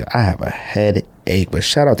bad idea. I have a headache. But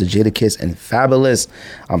shout out to Jadakiss and Fabulous.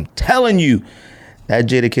 I'm telling you, that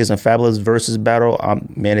Jadakiss and Fabulous versus battle,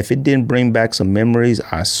 man, if it didn't bring back some memories,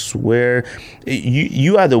 I swear,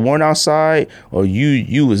 you either weren't outside or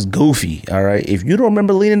you was goofy, all right? If you don't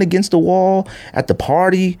remember leaning against the wall at the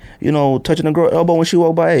party, touching a girl elbow when she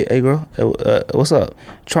walked by, hey girl, what's up?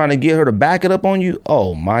 Trying to get her to back it up on you.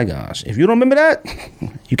 Oh my gosh. If you don't remember that,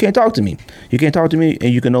 you can't talk to me. You can't talk to me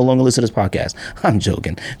and you can no longer listen to this podcast. I'm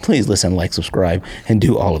joking. Please listen, like, subscribe, and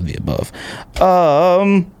do all of the above.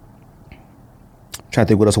 Trying to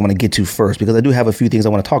think what else I want to get to first, because I do have a few things I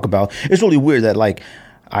want to talk about. It's really weird that like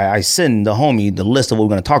I send the homie the list of what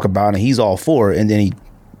we're going to talk about and he's all for it, and then he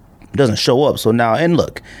doesn't show up. So now, and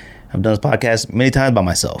look, I've done this podcast many times by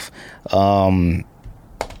myself. It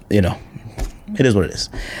is what it is.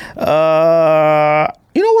 You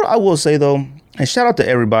know what I will say though? And shout out to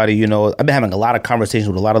everybody, I've been having a lot of conversations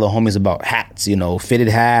with a lot of the homies about hats, fitted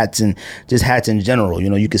hats and just hats in general.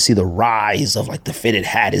 You can see the rise of like the fitted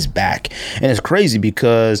hat is back. And it's crazy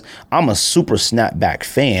because I'm a super snapback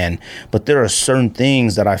fan, but there are certain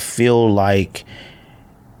things that I feel like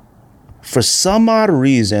for some odd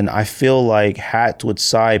reason, I feel like hats with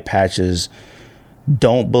side patches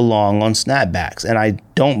don't belong on snapbacks. And I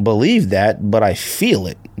don't believe that, but I feel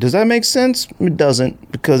it. Does that make sense? It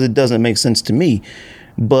doesn't, because it doesn't make sense to me.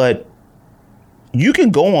 But you can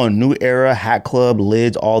go on New Era, Hat Club,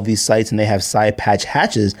 Lids, all these sites, and they have side patch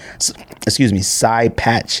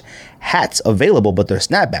hats available, but they're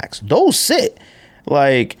snapbacks. Those sit.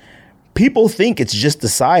 Like, people think it's just the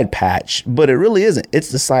side patch, but it really isn't. It's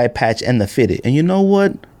the side patch and the fitted. And you know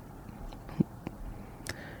what?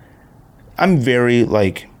 I'm very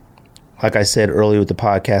like I said earlier with the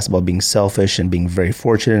podcast about being selfish and being very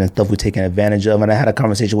fortunate and stuff we're taking advantage of. And I had a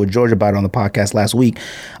conversation with George about it on the podcast last week.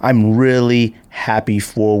 I'm really happy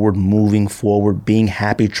forward, moving forward, being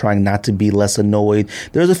happy, trying not to be less annoyed.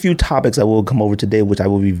 There's a few topics I will come over today, which I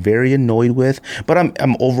will be very annoyed with, but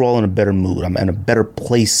I'm overall in a better mood. I'm in a better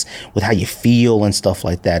place with how you feel and stuff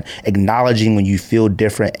like that. Acknowledging when you feel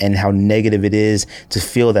different and how negative it is to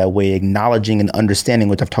feel that way. Acknowledging and understanding,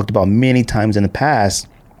 which I've talked about many times in the past,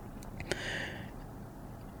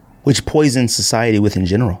 which poisons society within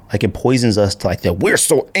general. Like it poisons us to like that we're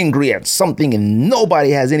so angry at something and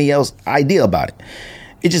nobody has any else idea about it.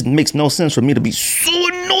 It just makes no sense for me to be so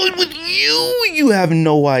annoyed with you. You have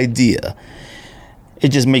no idea. It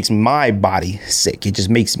just makes my body sick. It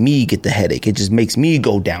just makes me get the headache. It just makes me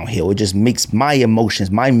go downhill. It just makes my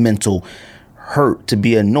emotions, my mental hurt to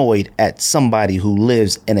be annoyed at somebody who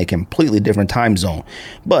lives in a completely different time zone.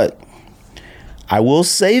 But I will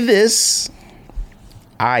say this.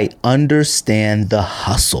 I understand the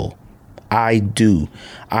hustle. I do.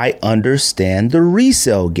 I understand the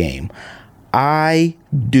resale game. I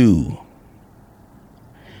do.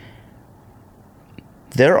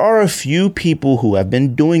 There are a few people who have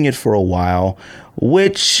been doing it for a while,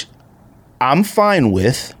 which I'm fine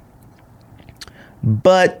with,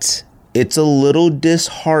 but it's a little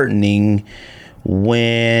disheartening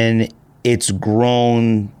when it's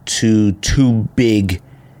grown to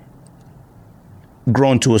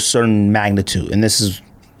a certain magnitude. And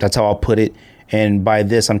that's how I'll put it. And by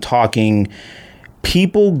this, I'm talking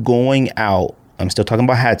people going out. I'm still talking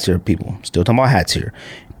about hats here, people. Still talking about hats here.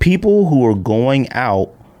 People who are going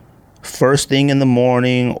out first thing in the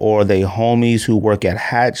morning, or they homies who work at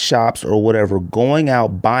hat shops or whatever, going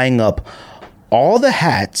out, buying up all the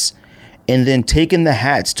hats and then taking the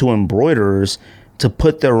hats to embroiderers to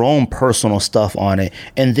put their own personal stuff on it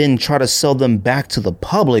and then try to sell them back to the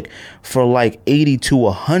public for like $80 to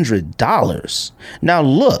 $100. Now,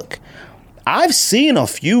 look, I've seen a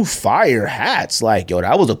few fire hats like, yo,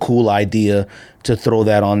 that was a cool idea to throw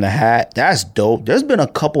that on the hat. That's dope. There's been a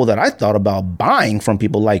couple that I thought about buying from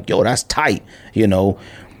people like, yo, that's tight, you know.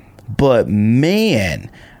 But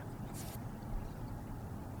man,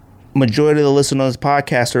 majority of the listeners of this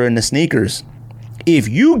podcast are into sneakers. If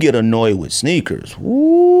you get annoyed with sneakers,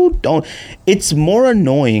 don't. It's more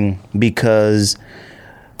annoying because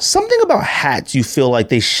something about hats, you feel like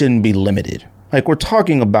they shouldn't be limited. Like we're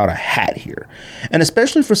talking about a hat here, and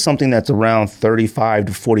especially for something that's around $35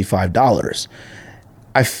 to $45.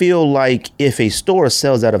 I feel like if a store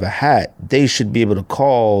sells out of a hat, they should be able to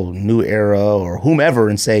call New Era or whomever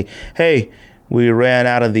and say, hey, we ran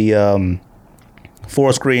out of the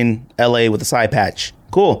 4-screen LA with a side patch.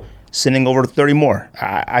 Cool. Sending over 30 more.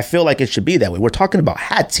 I feel like it should be that way. We're talking about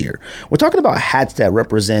hats here. We're talking about hats that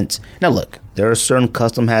represent. Now, look, there are certain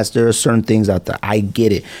custom hats. There are certain things out there. I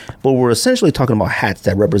get it. But we're essentially talking about hats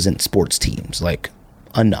that represent sports teams. Like,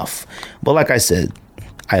 enough. But like I said,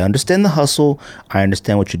 I understand the hustle. I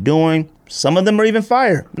understand what you're doing. Some of them are even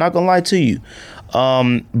fire. Not going to lie to you.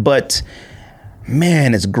 But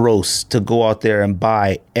man, it's gross to go out there and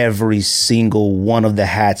buy every single one of the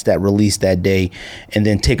hats that released that day and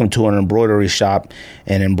then take them to an embroidery shop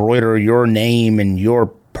and embroider your name and your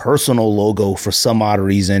personal logo for some odd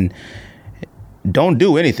reason. Don't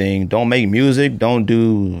do anything. Don't make music. Don't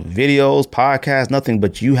do videos, podcasts, nothing.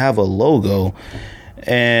 But you have a logo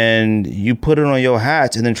and you put it on your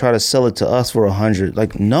hats and then try to sell it to us for $100.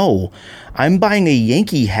 Like, no, I'm buying a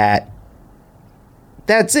Yankee hat.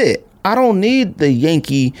 That's it. I don't need the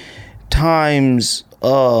Yankee times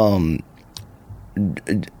Joe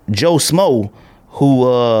Smo who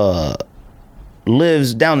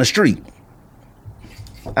lives down the street.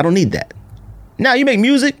 I don't need that. Now, you make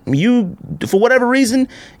music, you, for whatever reason,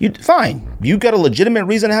 fine. You got a legitimate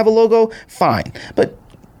reason to have a logo, fine. But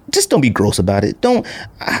just don't be gross about it. Don't,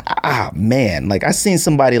 man, like I seen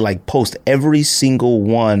somebody like post every single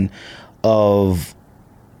one of,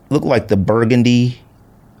 look like the burgundy.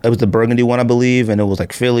 It was the burgundy one, I believe, and it was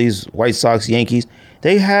like Phillies, White Sox, Yankees.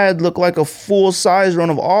 They had looked like a full size run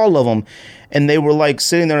of all of them, and they were like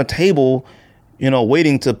sitting there on a table, you know,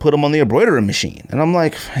 waiting to put them on the embroidery machine. And I'm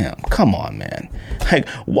like, fam, come on, man. Like,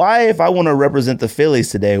 why, if I want to represent the Phillies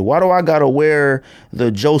today, why do I gotta wear the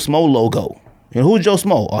Joe Smo logo? You know, who's Joe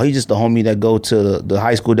Smo? Oh, he's just the homie that go to the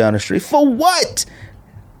high school down the street. For what?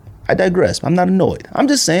 I digress. I'm not annoyed. I'm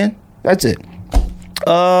just saying. That's it.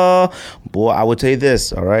 Boy, I would tell you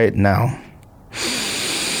this, all right? Now,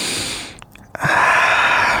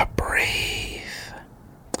 breathe.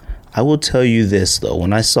 I will tell you this, though.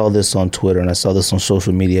 When I saw this on Twitter and I saw this on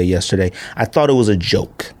social media yesterday, I thought it was a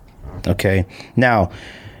joke, okay? Now,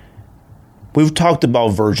 we've talked about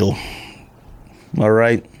Virgil All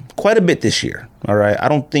right. Quite a bit this year. All right.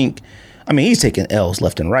 He's taking L's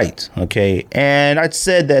left and right. Okay. And I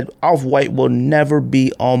said that Off-White will never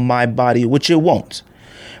be on my body, which it won't.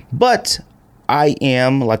 But I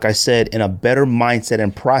am, like I said, in a better mindset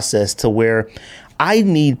and process to where I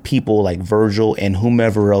need people like Virgil and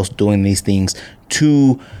whomever else doing these things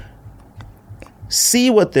to see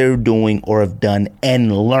what they're doing or have done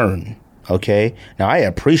and learn. Okay. Now, I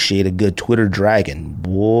appreciate a good Twitter dragon.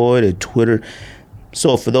 Boy, the Twitter.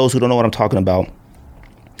 So for those who don't know what I'm talking about,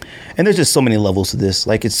 and there's just so many levels to this.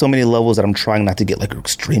 Like, it's so many levels that I'm trying not to get like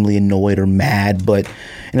extremely annoyed or mad. And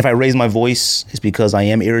if I raise my voice, it's because I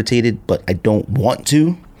am irritated, but I don't want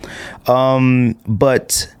to.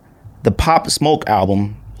 But the Pop Smoke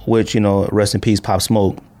album, which, rest in peace, Pop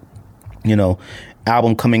Smoke,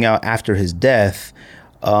 album coming out after his death,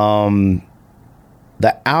 the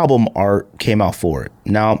album art came out for it.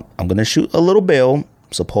 Now, I'm going to shoot a little bail.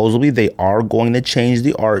 Supposedly, they are going to change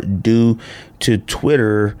the art due to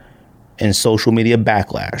Twitter and social media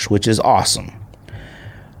backlash, which is awesome.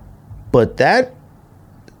 But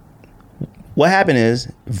what happened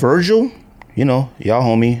is Virgil, y'all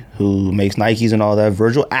homie who makes Nikes and all that,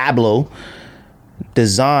 Virgil Abloh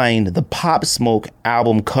designed the Pop Smoke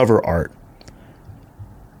album cover art.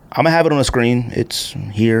 I'm gonna have it on the screen. It's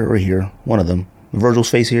here or here, one of them.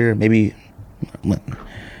 Virgil's face here, maybe.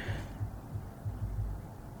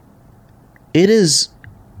 It is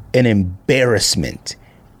an embarrassment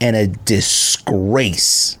and a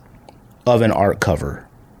disgrace of an art cover.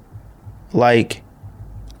 Like,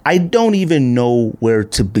 I don't even know where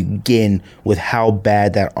to begin with how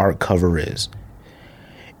bad that art cover is.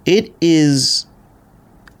 It is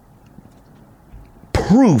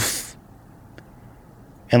proof.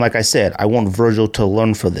 And like I said, I want Virgil to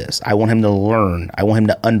learn for this. I want him to learn. I want him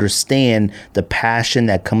to understand the passion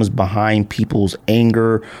that comes behind people's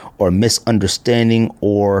anger or misunderstanding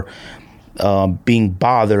or being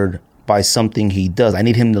bothered by something he does. I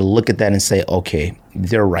need him to look at that and say, okay,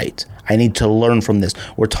 they're right. I need to learn from this.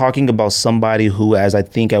 We're talking about somebody who, as I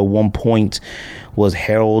think at one point was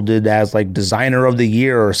heralded as like designer of the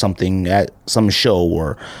year or something at some show,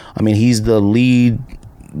 or he's the lead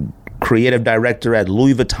creative director at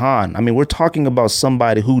Louis Vuitton. We're talking about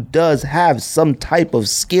somebody who does have some type of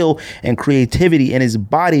skill and creativity in his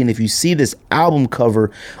body. And if you see this album cover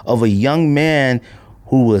of a young man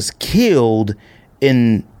who was killed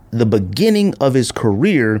in the beginning of his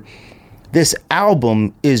career, this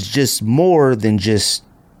album is just more than just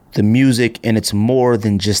the music, and it's more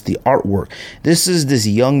than just the artwork. This is this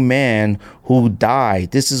young man who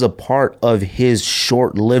died. This is a part of his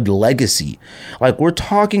short-lived legacy. Like, we're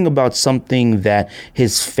talking about something that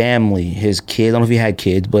his family, his kids, I don't know if he had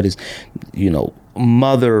kids, but his,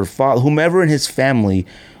 mother, father, whomever in his family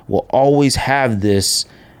will always have this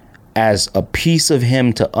as a piece of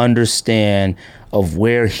him to understand of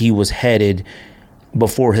where he was headed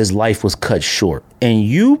before his life was cut short. And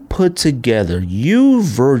you, Virgil,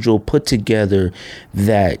 put together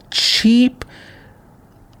that cheap,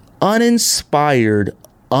 uninspired,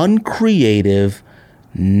 uncreative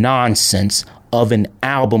nonsense of an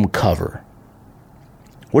album cover.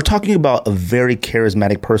 We're talking about a very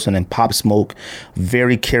charismatic person in Pop Smoke,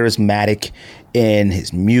 very charismatic in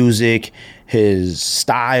his music, his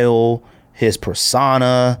style, his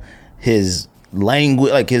persona, his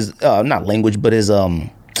language, like his not language, but his I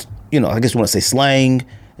guess you want to say slang,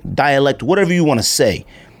 dialect, whatever you want to say.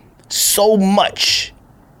 So much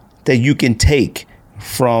that you can take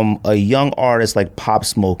from a young artist like Pop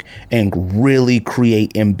Smoke and really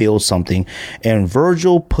create and build something. And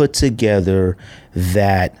Virgil put together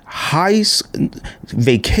that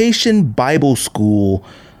Vacation Bible School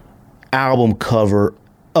album cover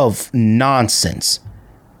of nonsense.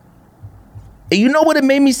 And you know what it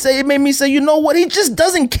made me say? It made me say, you know what? He just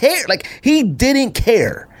doesn't care. Like, he didn't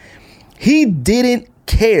care. He didn't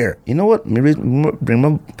care. You know what? Let me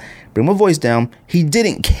bring my voice down. He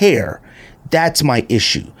didn't care. That's my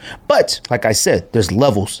issue. But like I said, there's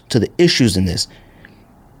levels to the issues in this.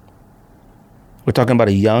 We're talking about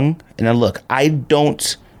a young, and now look, I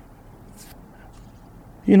don't,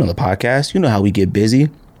 the podcast, how we get busy.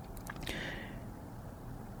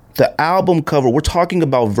 The album cover, we're talking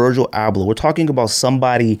about Virgil Abloh. We're talking about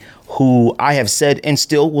somebody who I have said and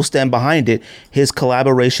still will stand behind it. His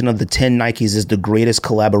collaboration of the 10 Nikes is the greatest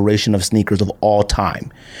collaboration of sneakers of all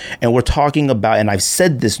time. And we're talking about, and I've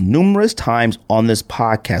said this numerous times on this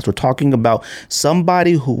podcast, we're talking about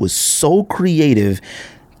somebody who was so creative,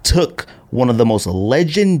 took one of the most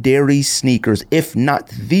legendary sneakers, if not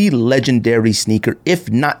the legendary sneaker,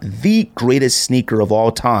 if not the greatest sneaker of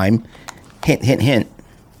all time. Hint, hint, hint.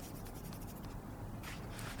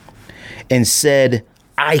 and said,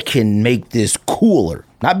 I can make this cooler,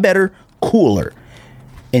 not better, cooler.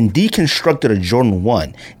 And deconstructed a Jordan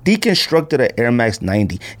 1, deconstructed an Air Max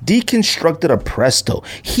 90, deconstructed a Presto.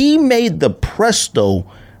 He made the Presto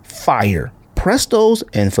fire. Prestos,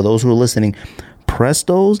 and for those who are listening,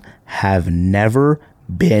 Prestos have never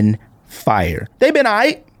been fire. They've been all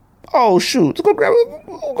right. Oh, shoot. Let's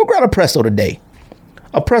go grab a Presto today.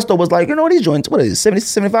 A Presto was like, you know what, these joints, what is it, 70,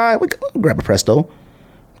 75? We can grab a Presto.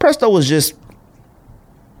 Presto was just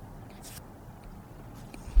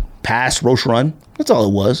pass, roach run. That's all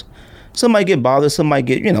it was. Some might get bothered, some might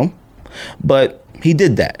get, but he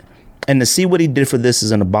did that. And to see what he did for this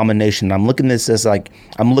is an abomination. I'm looking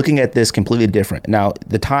at this completely different. Now,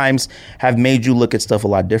 the times have made you look at stuff a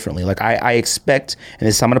lot differently. Like I expect, and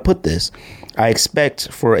this is how I'm going to put this, I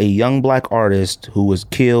expect for a young black artist who was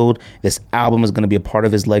killed, this album is going to be a part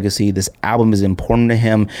of his legacy. This album is important to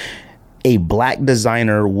him. A black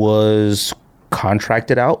designer was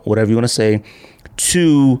contracted out, whatever you want to say,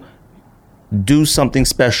 to do something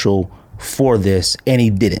special for this, and he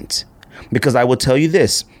didn't. Because I will tell you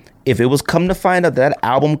this, if it was come to find out that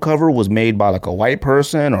album cover was made by like a white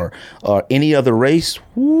person or any other race,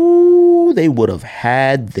 woo, they would have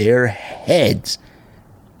had their heads.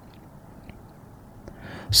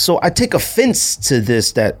 So I take offense to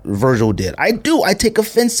this that Virgil did. I do. I take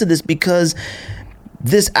offense to this because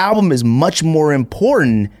this album is much more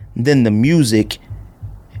important than the music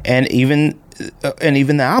and even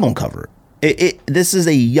the album cover. This is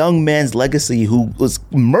a young man's legacy who was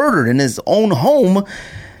murdered in his own home.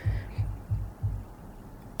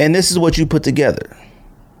 And this is what you put together.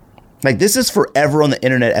 Like, this is forever on the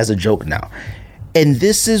internet as a joke now. And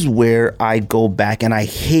this is where I go back, and I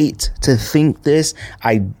hate to think this.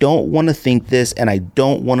 I don't want to think this, and I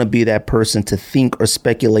don't want to be that person to think or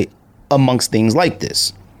speculate amongst things like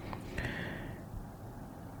this.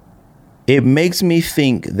 It makes me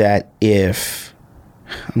think that if,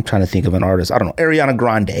 I'm trying to think of an artist, I don't know, Ariana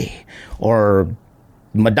Grande or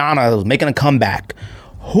Madonna was making a comeback,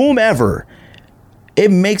 whomever, it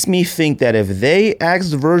makes me think that if they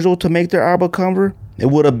asked Virgil to make their album cover, it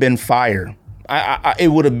would have been fire. It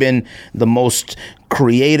would have been the most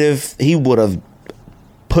creative. He would have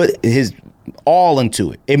put his all into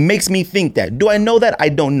it. It makes me think that. Do I know that? I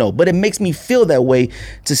don't know. But it makes me feel that way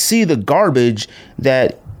to see the garbage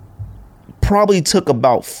that probably took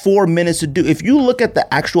about 4 minutes to do. If you look at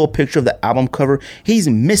the actual picture of the album cover, he's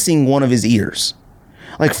missing one of his ears.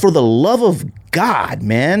 Like, for the love of God,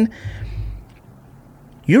 man.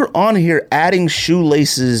 You're on here adding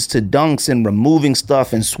shoelaces to dunks and removing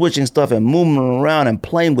stuff and switching stuff and moving around and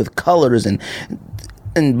playing with colors and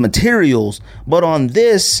materials. But on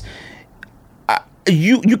this,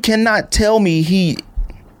 you cannot tell me he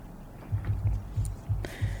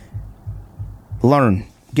learn,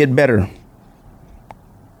 get better.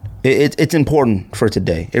 It's important for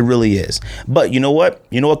today. It really is. But you know what?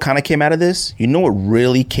 You know what kind of came out of this? You know what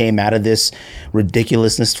really came out of this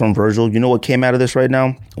ridiculousness from Virgil? You know what came out of this right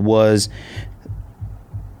now? Was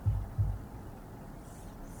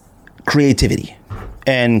creativity.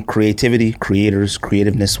 And creativity, creators,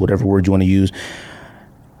 creativeness, whatever word you want to use.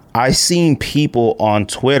 I've seen people on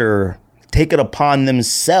Twitter take it upon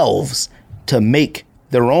themselves to make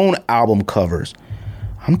their own album covers.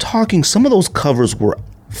 I'm talking, some of those covers were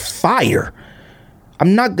fire.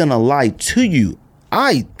 I'm not gonna lie to you.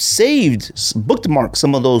 I bookmarked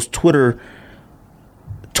some of those Twitter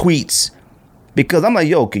tweets because I'm like,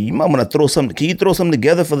 yo, can you throw something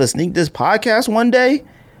together for the Sneak This podcast one day?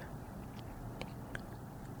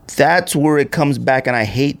 That's where it comes back, and I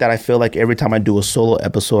hate that I feel like every time I do a solo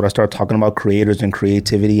episode, I start talking about creators and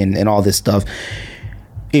creativity and all this stuff.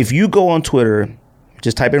 If you go on Twitter,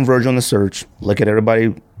 just type in Virgil in the search, look at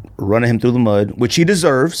everybody running him through the mud, which he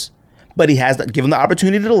deserves, but he has to give him the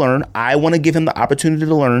opportunity to learn. I want to give him the opportunity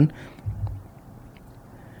to learn.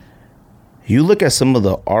 You look at some of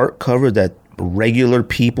the art covers that regular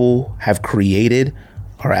people have created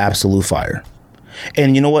are absolute fire.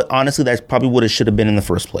 And you know what? Honestly, that's probably what it should have been in the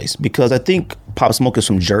first place, because I think Pop Smoke is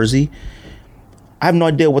from Jersey. I have no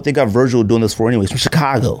idea what they got Virgil doing this for anyways, from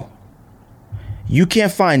Chicago. You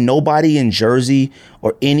can't find nobody in Jersey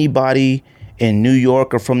or anybody in New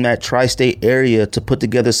York or from that tri-state area to put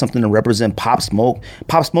together something to represent Pop Smoke.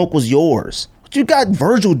 Pop Smoke was yours. What you got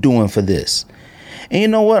Virgil doing for this? And you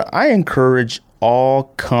know what? I encourage all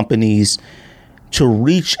companies to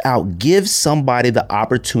reach out, give somebody the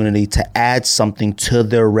opportunity to add something to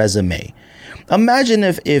their resume. Imagine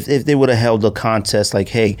if they would have held a contest like,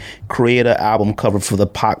 hey, create an album cover for the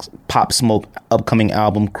Pop Smoke upcoming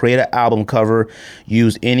album. Create an album cover.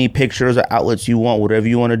 Use any pictures or outlets you want, whatever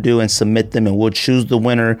you want to do, and submit them, and we'll choose the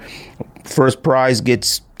winner. First prize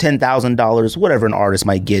gets $10,000, whatever an artist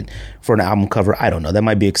might get for an album cover. I don't know. That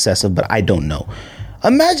might be excessive, but I don't know.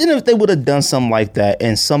 Imagine if they would have done something like that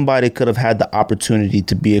and somebody could have had the opportunity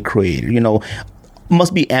to be a creator.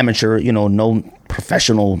 Must be amateur, no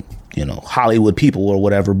professional, Hollywood people or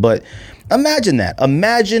whatever. But imagine that.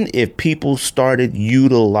 Imagine if people started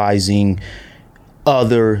utilizing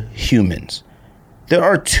other humans. There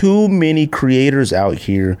are too many creators out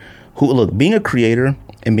here who, look, being a creator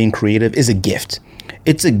and being creative is a gift.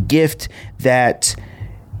 It's a gift that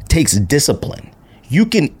takes discipline. You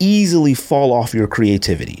can easily fall off your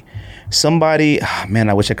creativity. Somebody, man,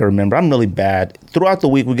 I wish I could remember. I'm really bad. Throughout the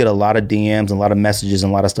week, we get a lot of DMs and a lot of messages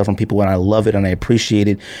and a lot of stuff from people, and I love it and I appreciate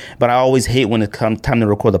it. But I always hate when it comes time to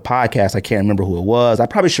record the podcast. I can't remember who it was. I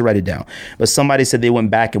probably should write it down. But somebody said they went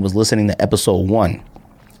back and was listening to episode 1.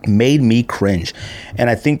 Made me cringe. And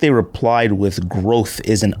I think they replied with growth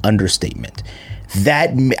is an understatement.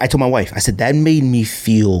 I told my wife, I said, that made me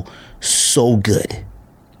feel so good.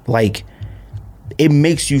 Like, it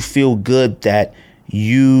makes you feel good that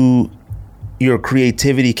your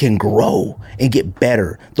creativity can grow and get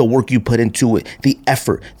better. The work you put into it, the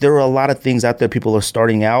effort. There are a lot of things out there people are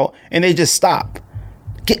starting out and they just stop.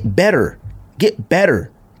 Get better, get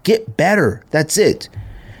better, get better. That's it.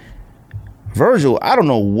 Virgil, I don't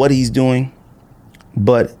know what he's doing,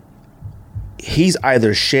 but he's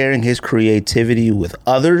either sharing his creativity with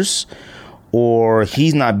others or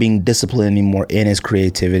he's not being disciplined anymore in his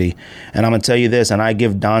creativity. And I'm going to tell you this, and I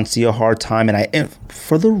give Don C a hard time. And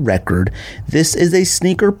for the record, this is a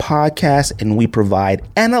sneaker podcast and we provide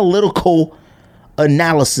analytical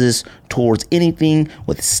analysis towards anything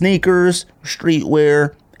with sneakers,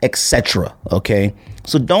 streetwear, etc. Okay.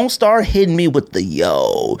 So don't start hitting me with the,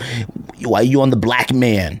 why you on the black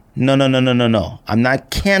man? No. I'm not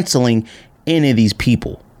canceling any of these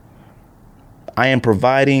people. I am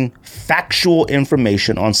providing factual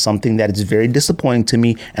information on something that is very disappointing to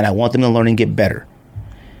me, and I want them to learn and get better.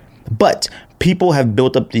 But people have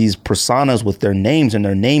built up these personas with their names, and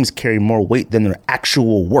their names carry more weight than their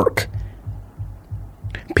actual work.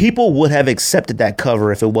 People would have accepted that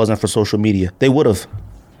cover if it wasn't for social media. They would have.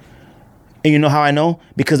 And you know how I know?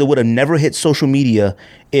 Because it would have never hit social media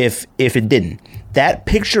if it didn't. That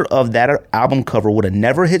picture of that album cover would have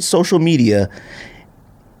never hit social media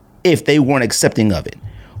if they weren't accepting of it.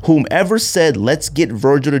 Whomever said, let's get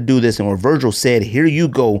Virgil to do this, and when Virgil said, here you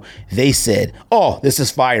go, they said, oh, this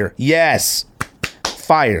is fire. Yes,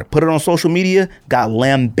 fire. Put it on social media, got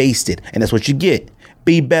lambasted. And that's what you get.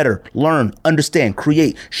 Be better, learn, understand,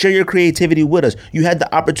 create, share your creativity with us. You had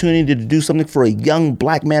the opportunity to do something for a young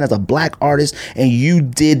black man as a black artist, and you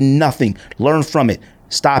did nothing. Learn from it.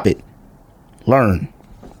 Stop it. Learn.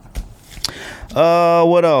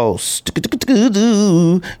 What else?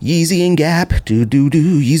 Yeezy and Gap.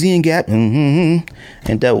 Yeezy and Gap.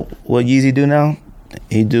 Ain't that what Yeezy do now?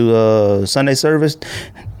 He do Sunday service.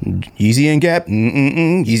 Yeezy and Gap.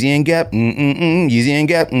 Yeezy and Gap. Yeezy and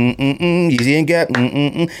Gap. Yeezy and Gap.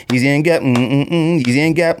 Yeezy and Gap. Yeezy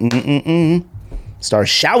and Gap. Start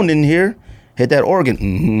shouting in here. Hit that organ.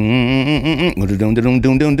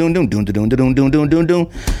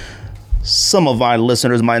 Some of our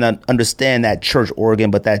listeners might not understand that church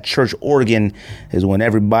organ, but that church organ is when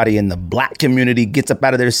everybody in the black community gets up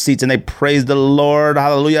out of their seats and they praise the Lord.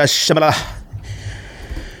 Hallelujah.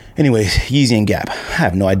 Anyways, Yeezy and Gap. I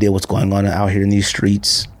have no idea what's going on out here in these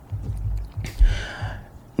streets.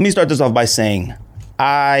 Let me start this off by saying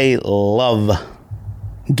I love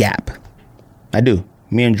Gap. I do.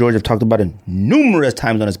 Me and George have talked about it numerous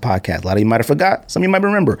times on this podcast. A lot of you might have forgot. Some of you might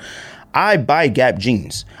remember. I buy Gap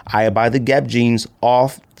jeans. I buy the Gap jeans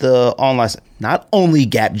off the online site. Not only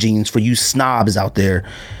Gap jeans for you snobs out there,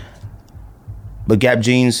 but Gap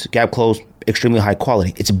jeans, Gap clothes, extremely high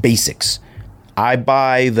quality. It's basics. I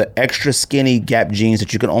buy the extra skinny Gap jeans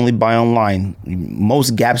that you can only buy online.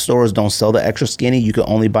 Most Gap stores don't sell the extra skinny. You can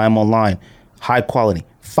only buy them online. High quality,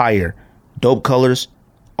 fire, dope colors,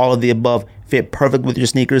 all of the above. Fit perfect with your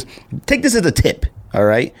sneakers. Take this as a tip. All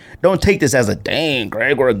right. Don't take this as a dang,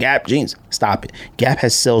 Greg, or a Gap jeans. Stop it. Gap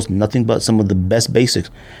sells nothing but some of the best basics.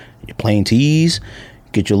 Your plain tees.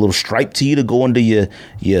 Get you a little striped tee to go under your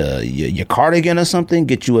cardigan or something.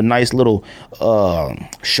 Get you a nice little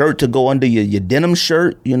shirt to go under your denim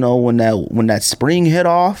shirt. You know, when that spring hit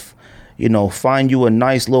off. find you a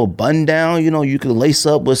nice little button down. You could lace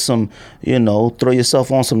up with some, throw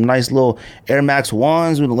yourself on some nice little Air Max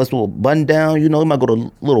 1s with a nice little button down. You might go to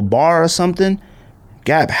a little bar or something.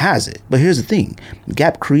 Gap has it. But here's the thing.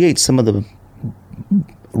 Gap creates some of the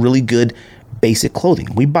really good basic clothing.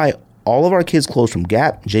 We buy all of our kids' clothes from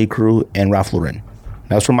Gap, J. Crew, and Ralph Lauren.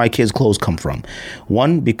 That's where my kids' clothes come from.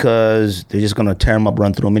 1, because they're just going to tear them up,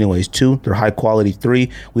 run through them anyways. 2, they're high quality. 3,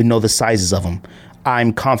 we know the sizes of them.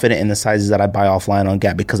 I'm confident in the sizes that I buy offline on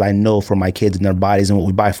Gap because I know for my kids and their bodies and what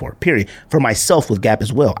we buy for, period. For myself with Gap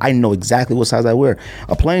as well, I know exactly what size I wear.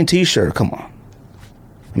 A plain t-shirt, come on.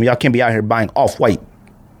 I mean, y'all can't be out here buying off-white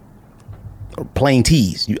or plain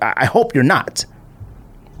tees. I hope you're not.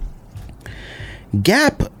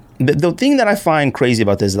 Gap, the thing that I find crazy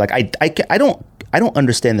about this is like I don't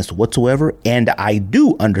understand this whatsoever, and I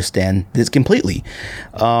do understand this completely.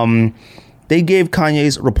 They gave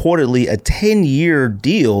Kanye's reportedly a 10-year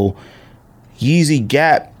deal, Yeezy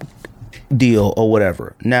Gap deal or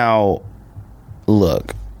whatever. Now,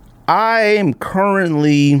 look, I am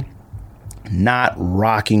currently not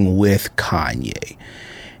rocking with Kanye.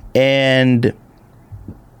 And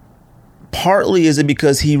partly is it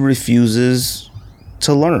because he refuses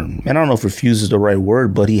to learn. And I don't know if refuse is the right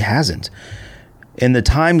word, but he hasn't. In the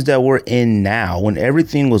times that we're in now, when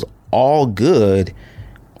everything was all good,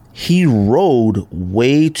 he rode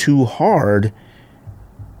way too hard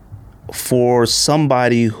for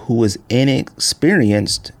somebody who was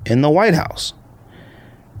inexperienced in the White House.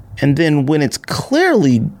 And then when it's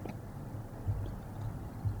clearly,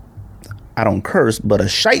 I don't curse, but a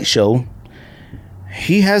shite show,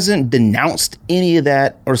 he hasn't denounced any of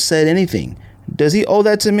that or said anything. Does he owe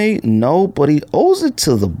that to me? No, but he owes it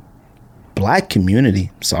to the black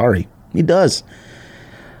community. Sorry, he does.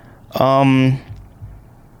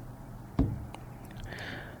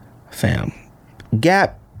 Fam,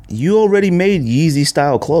 Gap, you already made Yeezy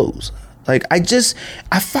style clothes. Like, I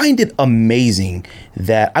find it amazing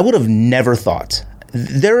that I would have never thought.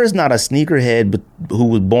 There is not a sneakerhead who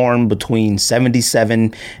was born between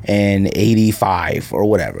 77 and 85 or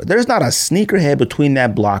whatever. There's not a sneakerhead between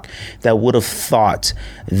that block that would have thought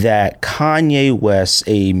that Kanye West,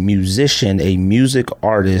 a musician, a music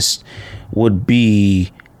artist, would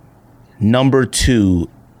be number 2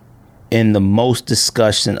 in the most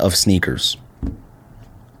discussion of sneakers.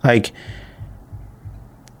 Like,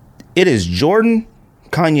 it is Jordan,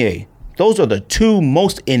 Kanye. Those are the 2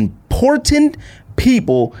 most important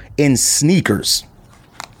people in sneakers.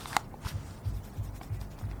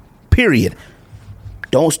 Period.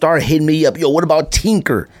 Don't start hitting me up. Yo, what about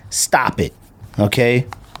Tinker? Stop it. Okay?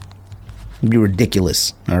 You're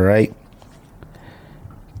ridiculous. All right?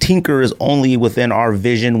 Tinker is only within our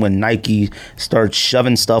vision when Nike starts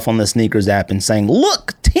shoving stuff on the sneakers app and saying,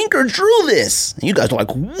 look, Tinker drew this. And you guys are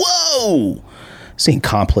like, whoa. Seeing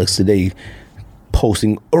Complex today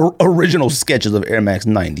posting original sketches of Air Max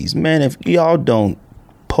 90s. Man, if y'all don't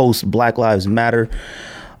post Black Lives Matter,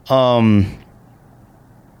 I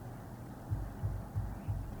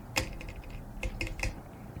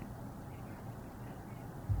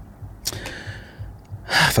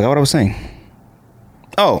forgot what I was saying.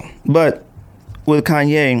 Oh, but with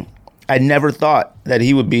Kanye, I never thought that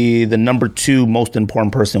he would be the number 2 most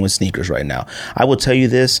important person with sneakers right now. I will tell you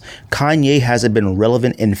this. Kanye hasn't been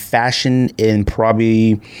relevant in fashion in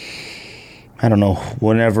probably, I don't know,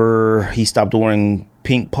 whenever he stopped wearing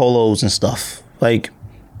pink polos and stuff. Like,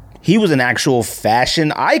 he was an actual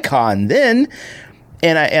fashion icon then.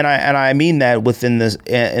 And I mean that within this,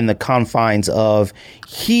 in the confines of,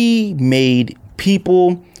 he made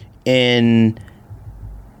people in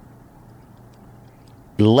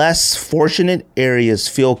less fortunate areas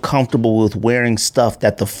feel comfortable with wearing stuff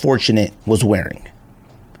that the fortunate was wearing.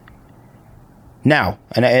 Now,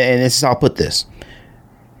 and this is how I'll put this.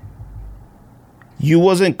 You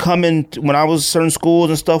wasn't coming when I was certain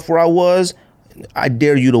schools and stuff where I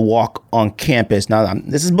dare you to walk on campus. Now,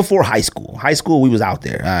 this is before high school. High school, we was out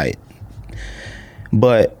there, all right.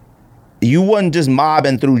 But you wasn't just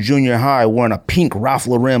mobbing through junior high wearing a pink Ralph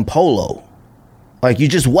Lauren polo. Like, you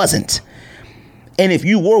just wasn't. And if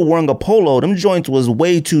you were wearing a polo, them joints was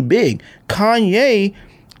way too big. Kanye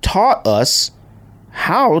taught us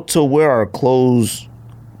how to wear our clothes.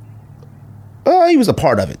 He was a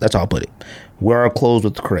part of it. That's how I'll put it. Wear our clothes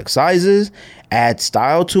with the correct sizes, add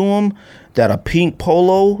style to them, that a pink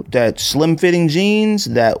polo, that slim fitting jeans,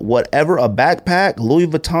 that whatever, a backpack, Louis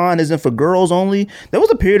Vuitton isn't for girls only. There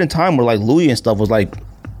was a period in time where like Louis and stuff was like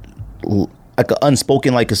an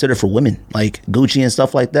unspoken, like considered for women, like Gucci and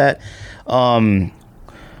stuff like that.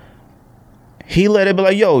 He let it be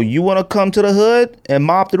like, yo, you want to come to the hood and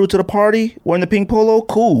mob through to the party wearing the pink polo?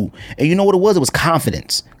 Cool. And you know what it was? It was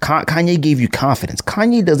confidence. Kanye gave you confidence.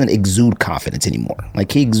 Kanye doesn't exude confidence anymore.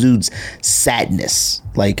 Like, he exudes sadness.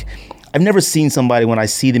 Like, I've never seen somebody, when I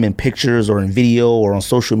see them in pictures or in video or on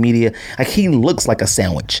social media, like, he looks like a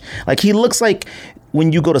sandwich. Like, he looks like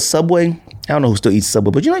when you go to Subway. I don't know who still eats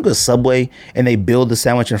Subway, but you know, you go to Subway and they build the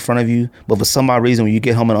sandwich in front of you, but for some odd reason, when you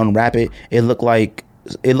get home and unwrap it, it looked like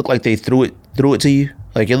they threw it to you.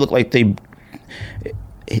 Like, it looked like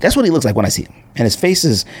that's what he looks like when I see him. And his face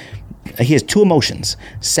is, he has two emotions,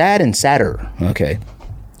 sad and sadder. Okay.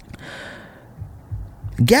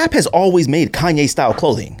 Gap has always made Kanye style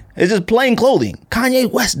clothing. It's just plain clothing.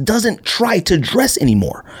 Kanye West doesn't try to dress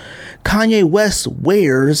anymore. Kanye West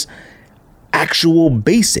wears actual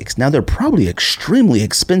basics. Now, they're probably extremely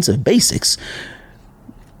expensive basics,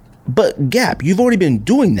 but Gap, you've already been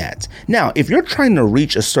doing that. Now, if you're trying to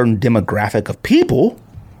reach a certain demographic of people,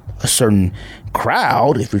 a certain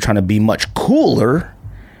crowd, if you're trying to be much cooler,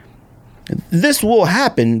 this will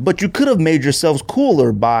happen, but you could have made yourselves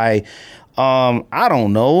cooler by, I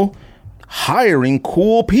don't know, hiring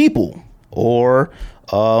cool people. Or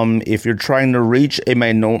if you're trying to reach a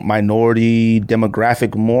minority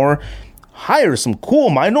demographic more, hire some cool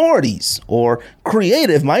minorities or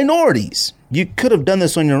creative minorities. You could have done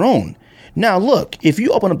this on your own. Now, look, if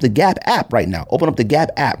you open up the Gap app right now,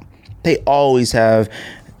 they always have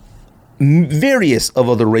various of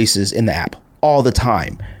other races in the app all the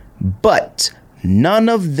time. But none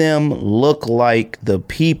of them look like the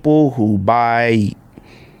people who buy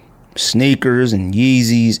sneakers and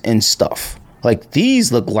Yeezys and stuff. Like,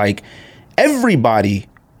 these look like everybody,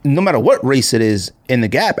 no matter what race it is in the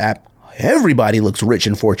Gap app, everybody looks rich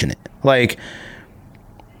and fortunate. Like,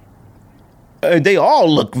 they all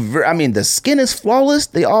look, the skin is flawless.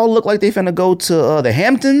 They all look like they finna go to the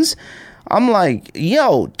Hamptons. I'm like,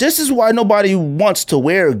 yo, this is why nobody wants to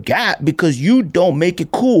wear Gap, because you don't make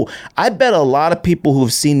it cool. I bet a lot of people who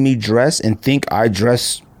have seen me dress and think I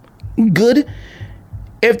dress good,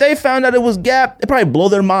 if they found out it was Gap, it'd probably blow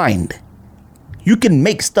their mind. You can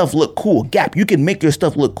make stuff look cool. Gap, you can make your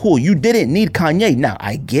stuff look cool. You didn't need Kanye. Now,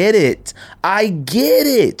 I get it.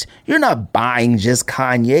 You're not buying just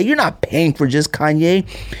Kanye. You're not paying for just Kanye.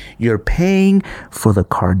 You're paying for the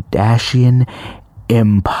Kardashian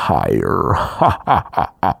empire.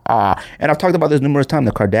 And I've talked about this numerous times.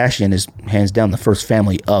 The Kardashian is hands down the first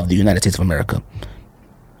family of the United States of America.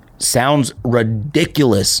 Sounds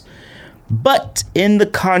ridiculous. But in the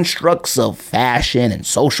constructs of fashion and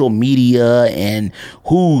social media and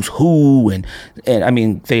who's who, and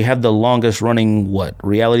they have the longest running,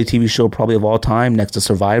 reality TV show probably of all time, next to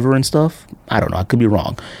Survivor and stuff. I don't know. I could be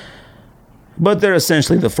wrong. But they're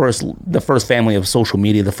essentially the first family of social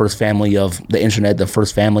media, the first family of the internet, the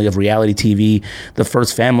first family of reality TV, the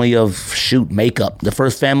first family of makeup, the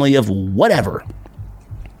first family of whatever.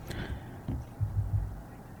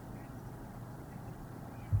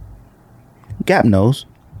 Gap knows.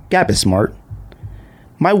 Gap is smart.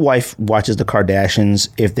 My wife watches the Kardashians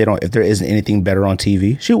if there isn't anything better on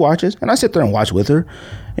TV. She watches, and I sit there and watch with her.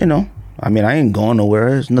 I ain't going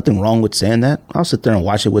nowhere. There's nothing wrong with saying that. I'll sit there and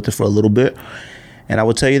watch it with her for a little bit. And I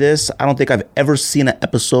will tell you this, I don't think I've ever seen an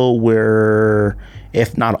episode where,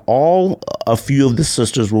 if not all, a few of the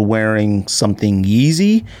sisters were wearing something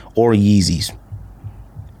Yeezy or Yeezys.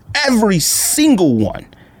 Every single one.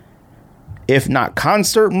 If not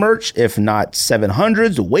concert merch, if not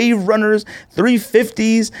 700s, Wave Runners,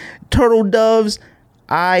 350s, Turtle Doves,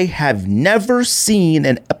 I have never seen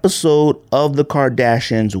an episode of the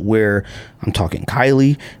Kardashians where, I'm talking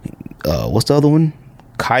Kylie, what's the other one?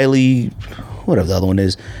 Kylie, whatever the other one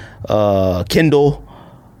is, Kendall,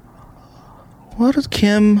 what is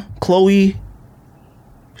Kim, Khloe,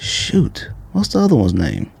 shoot, what's the other one's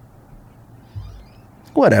name?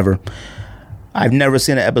 Whatever. I've never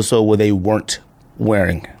seen an episode where they weren't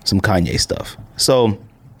wearing some Kanye stuff. So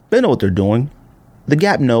they know what they're doing. The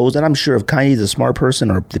Gap knows, and I'm sure if Kanye's a smart person,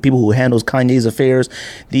 or the people who handles Kanye's affairs,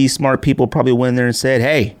 these smart people probably went in there and said,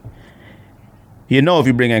 hey, if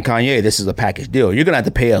you bring in Kanye, this is a package deal. You're going to have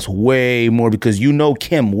to pay us way more, because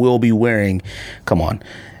Kim will be wearing, come on,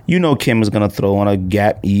 Kim is going to throw on a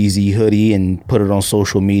Gap Yeezy hoodie and put it on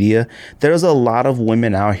social media. There's a lot of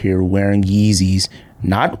women out here wearing Yeezys.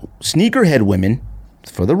 Not sneakerhead women,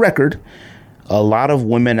 for the record. A lot of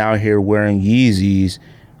women out here wearing Yeezys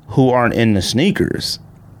who aren't into sneakers.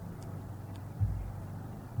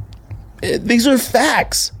 These are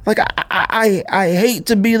facts. Like, I hate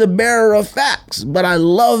to be the bearer of facts, but I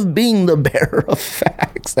love being the bearer of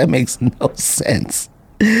facts. That makes no sense.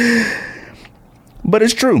 But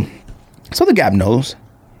it's true. So the Gap knows.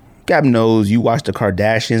 Gap knows you watch the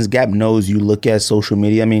Kardashians. Gap knows you look at social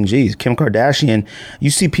media. I mean, geez, Kim Kardashian, you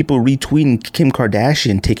see people retweeting Kim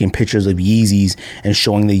Kardashian taking pictures of Yeezys and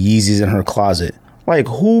showing the Yeezys in her closet. Like,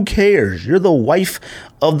 who cares? You're the wife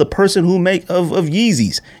of the person who make of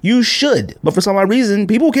Yeezys. You should. But for some odd reason,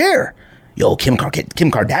 people care. Yo, Kim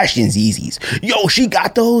Kardashian's Yeezys. Yo, she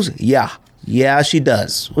got those? Yeah. Yeah, she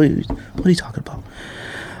does. What are you talking about?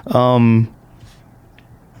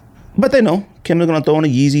 But they know Kim is going to throw on a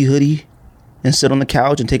Yeezy hoodie and sit on the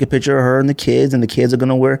couch and take a picture of her and the kids are going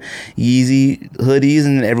to wear Yeezy hoodies,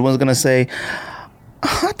 and everyone's going to say, I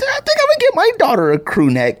think I'm going to get my daughter a crew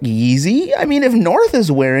neck Yeezy. I mean, if North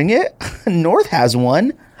is wearing it, North has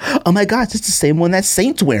one. Oh my God, it's the same one that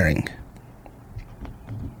Saint's wearing.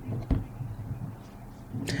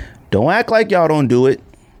 Don't act like y'all don't do it.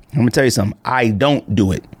 I'm going to tell you something. I don't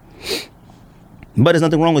do it. But there's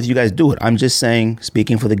nothing wrong with you guys do it. I'm just saying,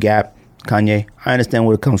 speaking for the Gap, Kanye, I understand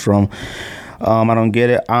where it comes from. I don't get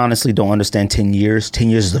it. I honestly don't understand 10 years. 10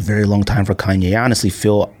 years is a very long time for Kanye. I honestly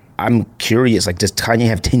feel, I'm curious, like, does Kanye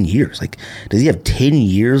have 10 years? Like, does he have 10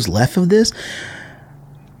 years left of this?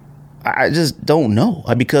 I just don't know.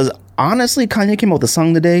 Because honestly, Kanye came out with a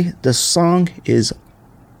song today. The song is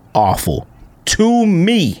awful to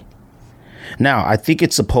me. Now, I think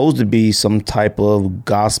it's supposed to be some type of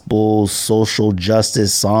gospel, social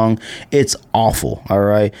justice song. It's awful, all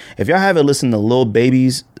right? If y'all haven't listened to Lil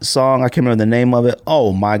Baby's song, I can't remember the name of it.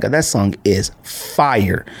 Oh, my God, that song is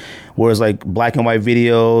fire. Where it's like black and white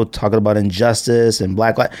video, talking about injustice and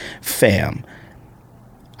black life. Fam,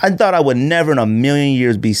 I thought I would never in a million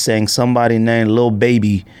years be saying somebody named Lil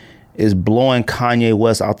Baby is blowing Kanye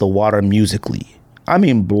West out the water musically. I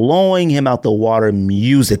mean, blowing him out the water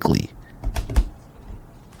musically.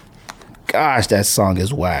 Gosh, that song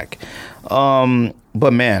is whack.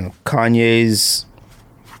 But man, Kanye's,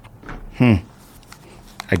 I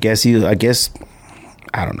guess,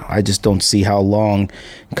 I don't know. I just don't see how long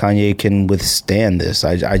Kanye can withstand this.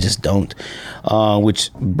 I just don't.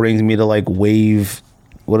 Which brings me to like Wave.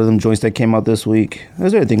 What are them joints that came out this week?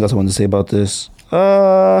 Is there anything else I wanted to say about this?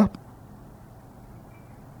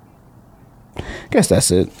 Guess that's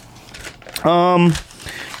it.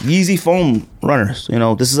 Yeezy foam runners,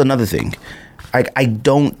 this is another thing. I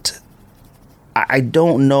don't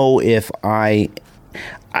know if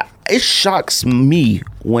it shocks me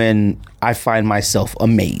when I find myself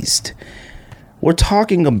amazed. We're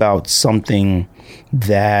talking about something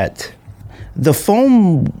that the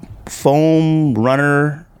foam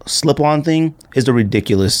runner slip-on thing is a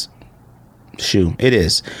ridiculous shoe. It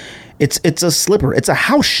is. It's a slipper. It's a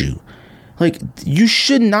house shoe. Like, you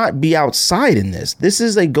should not be outside in this. This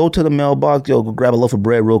is a go to the mailbox. Yo, go grab a loaf of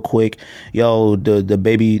bread real quick. Yo, the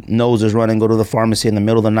baby nose is running. Go to the pharmacy in the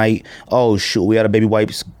middle of the night. Oh, shoot, we had a baby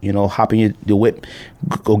wipes. Hop in your whip.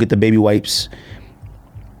 Go get the baby wipes.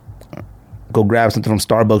 Go grab something from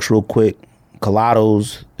Starbucks real quick.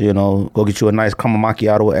 Colados, go get you a nice caramel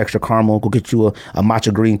macchiato with extra caramel. Go get you a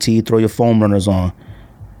matcha green tea. Throw your foam runners on.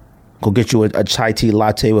 Go get you a chai tea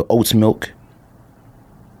latte with oats milk.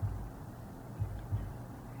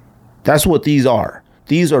 That's what these are.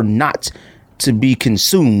 These are not to be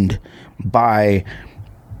consumed by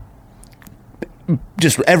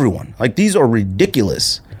just everyone. Like, these are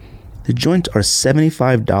ridiculous. The joints are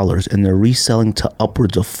 $75 and they're reselling to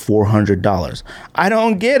upwards of $400. I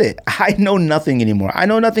don't get it. I know nothing anymore. I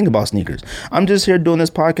know nothing about sneakers. I'm just here doing this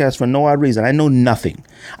podcast for no odd reason. I know nothing.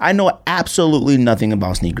 I know absolutely nothing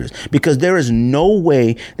about sneakers because there is no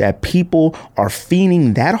way that people are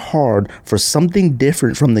fiending that hard for something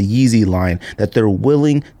different from the Yeezy line that they're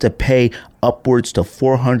willing to pay upwards to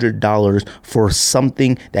 $400 for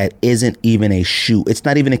something that isn't even a shoe. It's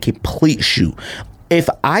not even a complete shoe. If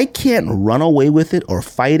I can't run away with it or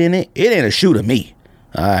fight in it, it ain't a shoe to me.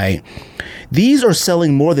 All right. These are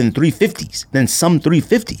selling more than 350s, than some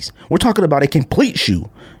 350s. We're talking about a complete shoe,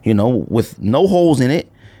 with no holes in it,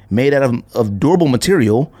 made out of durable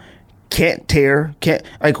material, can't tear,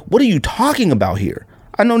 what are you talking about here?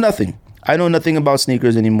 I know nothing. I know nothing about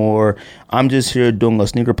sneakers anymore. I'm just here doing a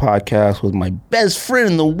sneaker podcast with my best friend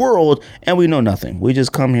in the world, and we know nothing. We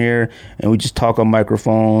just come here and we just talk on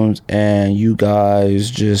microphones, and you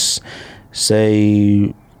guys just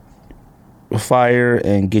say fire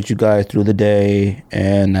and get you guys through the day,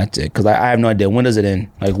 and that's it. Because I have no idea. When does it end?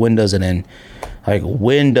 When does it end?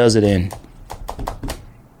 When does it end?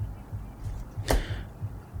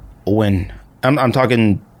 When? I'm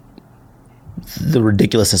talking the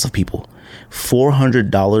ridiculousness of people.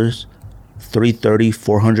 $400 $330,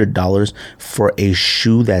 $400 for a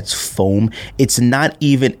shoe that's foam. It's not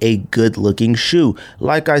even a good looking shoe.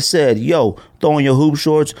 Like I said, yo, throw on your hoop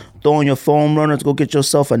shorts, throw on your foam runners, go get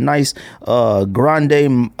yourself a nice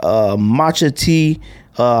grande matcha tea,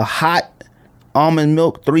 hot almond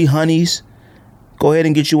milk, 3 honeys. Go ahead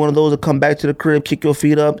and get you one of those to come back to the crib, kick your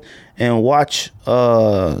feet up, and watch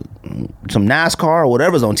some NASCAR or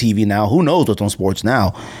whatever's on TV now. Who knows what's on sports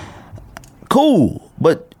now? Cool.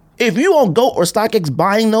 But if you on GOAT or StockX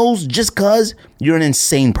buying those just because, you're an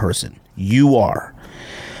insane person. You are.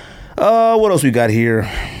 What else we got here?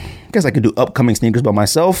 Guess I could do upcoming sneakers by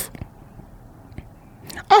myself.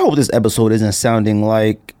 I hope this episode isn't sounding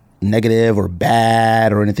like negative or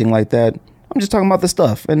bad or anything like that. I'm just talking about the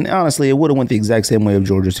stuff. And honestly, it would have went the exact same way if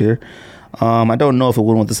George was here. I don't know if it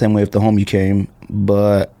would have went the same way if the homie came,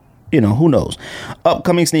 but who knows?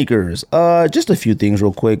 Upcoming sneakers. Just a few things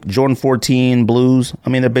real quick. Jordan 14 blues. I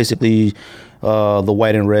mean, they're basically the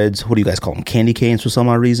white and reds. What do you guys call them? Candy canes for some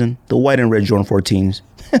odd reason. The white and red Jordan 14s.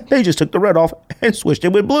 They just took the red off and switched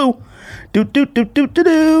it with blue. Do.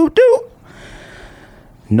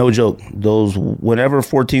 No joke. Those, whenever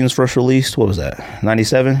 14s first released, what was that?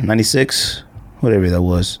 97, 96, whatever that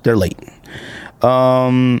was. They're late.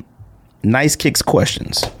 Nice kicks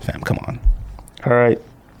questions. Fam, come on. All right.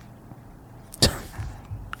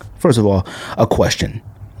 First of all, a question.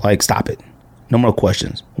 Like, stop it. No more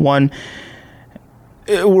questions. One,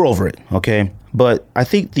 we're over it, okay? But I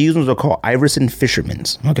think these ones are called Iverson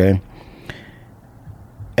Fisherman's, okay?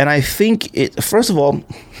 And I think first of all,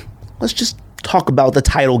 let's just talk about the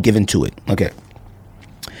title given to it. Okay.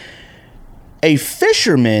 A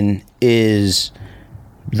fisherman is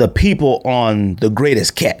the people on The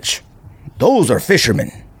Greatest Catch. Those are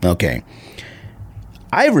fishermen. Okay.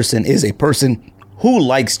 Iverson is a person who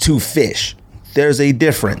likes to fish. There's a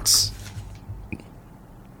difference.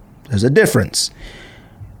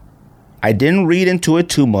 I didn't read into it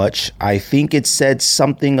too much. I think it said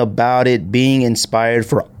something about it being inspired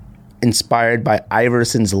by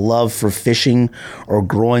Iverson's love for fishing or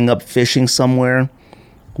growing up fishing somewhere.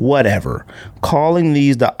 Whatever. Calling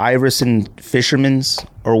these the Iverson Fishermen's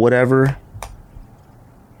or whatever.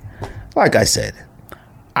 Like I said,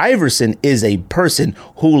 Iverson is a person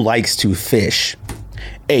who likes to fish.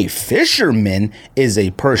 A fisherman is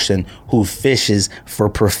a person who fishes for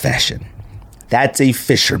profession. That's a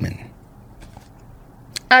fisherman.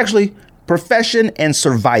 Actually, profession and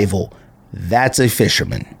survival. That's a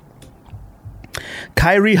fisherman.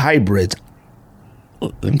 Kyrie hybrids.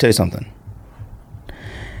 Let me tell you something.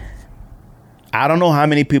 I don't know how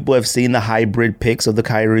many people have seen the hybrid pics of the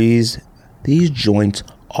Kyries. These joints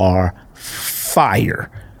are fire.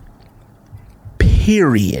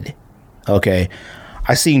 Period. Okay.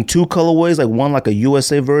 I seen 2 colorways, like one like a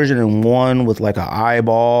USA version and one with like an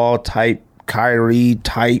eyeball type Kyrie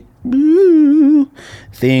type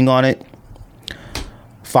thing on it.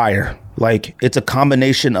 Fire. Like, it's a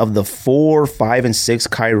combination of the 4, 5, and 6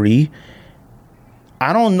 Kyrie.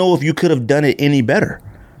 I don't know if you could have done it any better.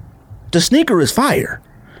 The sneaker is fire.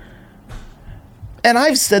 And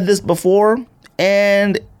I've said this before,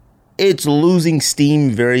 and it's losing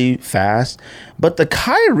steam very fast. But the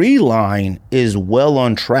Kyrie line is well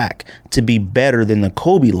on track to be better than the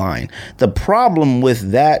Kobe line. The problem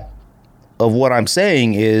with that, of what I'm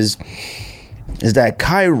saying, is that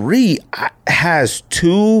Kyrie has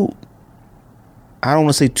I don't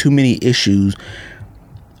want to say too many issues,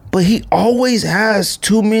 but he always has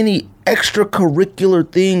too many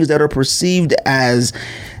extracurricular things that are perceived as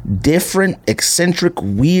different, eccentric,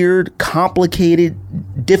 weird, complicated,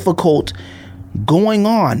 difficult going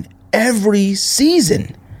on every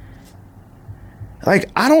season. Like,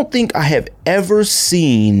 I don't think I have ever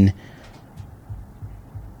seen...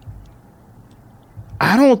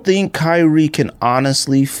 I don't think Kyrie can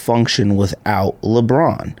honestly function without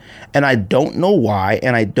LeBron. And I don't know why,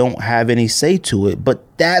 and I don't have any say to it, but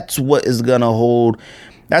that's what is going to hold.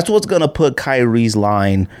 That's what's going to put Kyrie's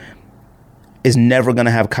line, is never going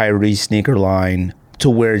to have Kyrie's sneaker line to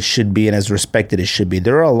where it should be and as respected it should be.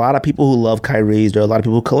 There are a lot of people who love Kyrie's. There are a lot of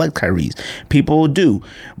people who collect Kyrie's. People do.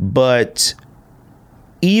 But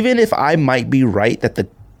even if I might be right that the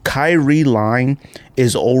Kyrie line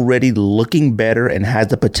is already looking better and has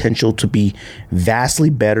the potential to be vastly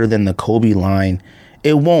better than the Kobe line,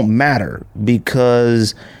 it won't matter,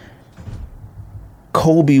 because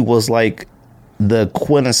Kobe was like the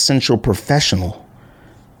quintessential professional.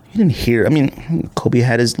 You didn't hear, I mean, Kobe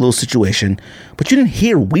had his little situation, but you didn't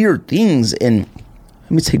hear weird things. And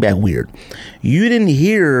let me take back weird. You didn't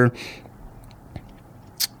hear,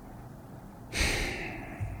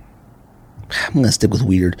 I'm going to stick with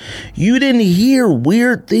weird. You didn't hear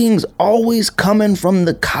weird things always coming from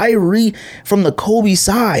the Kyrie, from the Kobe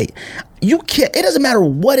side. You can't, it doesn't matter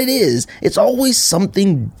what it is. It's always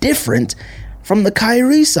something different from the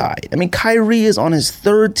Kyrie side. I mean, Kyrie is on his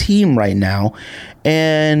third team right now,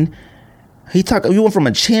 and you went from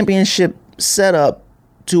a championship setup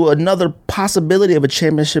to another possibility of a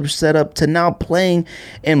championship setup to now playing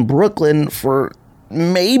in Brooklyn for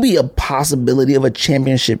maybe a possibility of a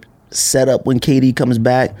championship setup when KD comes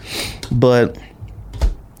back. But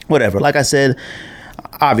whatever. Like I said,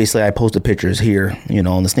 obviously I posted pictures here,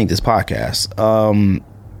 on the Sneak This podcast.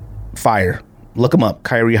 Fire. Look them up.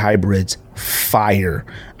 Kyrie hybrids. Fire.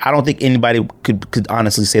 I don't think anybody could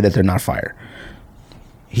honestly say that they're not fire.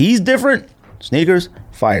 He's different. Sneakers.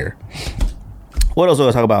 Fire. What else do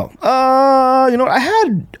I talk about? I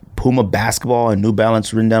had Puma basketball and New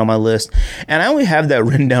Balance written down on my list. And I only have that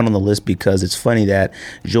written down on the list because it's funny that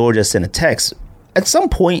Georgia sent a text at some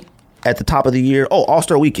point at the top of the year.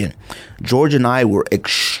 All-Star Weekend. George and I were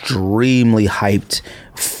extremely hyped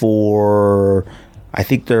for, I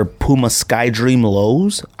think, their Puma Sky Dream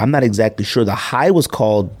lows. I'm not exactly sure. The high was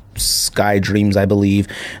called Sky Dreams, I believe,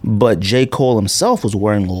 but J. Cole himself was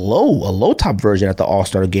wearing a low top version at the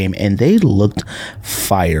All-Star game, and they looked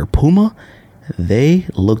fire. Puma, they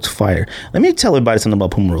looked fire. Let me tell everybody something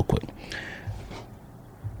about Puma real quick.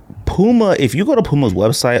 Puma, if you go to Puma's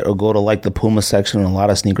website or go to like the Puma section on a lot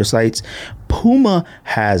of sneaker sites, Puma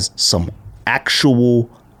has some actual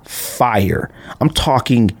fire. I'm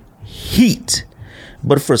talking heat.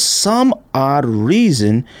 But for some odd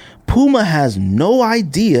reason, Puma has no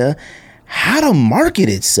idea how to market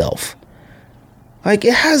itself. Like,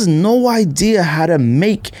 it has no idea how to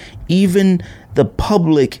make even the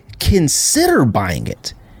public consider buying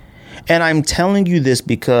it. And I'm telling you this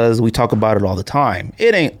because we talk about it all the time.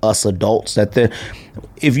 It ain't us adults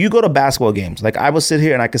if you go to basketball games, like I would sit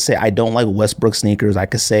here and I could say I don't like Westbrook sneakers. I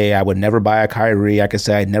could say I would never buy a Kyrie. I could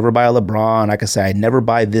say I'd never buy a LeBron. I could say I'd never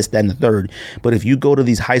buy this, that, and the third. But if you go to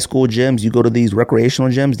these high school gyms, you go to these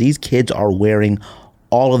recreational gyms, these kids are wearing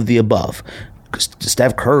all of the above.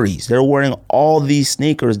 Steph Curry's, they're wearing all these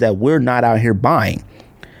sneakers that we're not out here buying.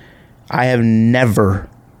 I have never,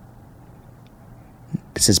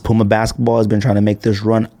 since Puma basketball has been trying to make this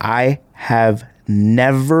run, I have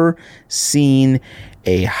never seen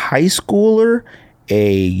a high schooler,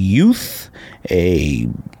 a youth, a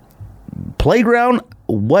playground,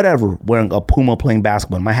 whatever, wearing a Puma playing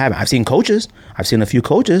basketball. I haven't. I've seen coaches. I've seen a few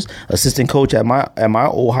coaches. Assistant coach at my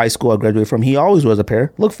old high school I graduated from, he always wears a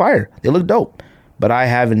pair. Look fire. They look dope. But I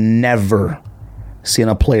have never seen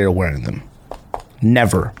a player wearing them.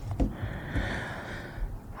 Never.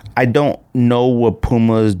 I don't know what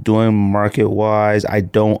Puma is doing market-wise. I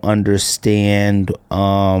don't understand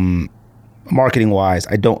marketing-wise.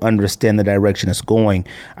 I don't understand the direction it's going.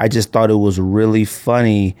 I just thought it was really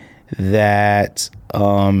funny that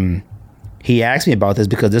he asked me about this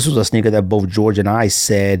because this was a sneaker that both George and I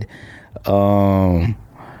said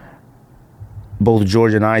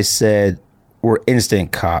were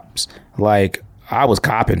instant cops. Like, I was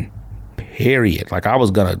copping, period. Like, I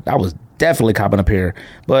was definitely copping a pair,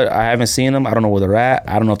 but I haven't seen them. I don't know where they're at.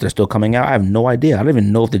 I don't know if they're still coming out. I have no idea. I don't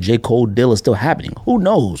even know if the J. Cole deal is still happening. Who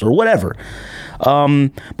knows, or whatever.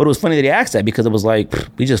 But it was funny that he asked that because it was like,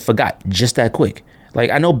 we just forgot just that quick.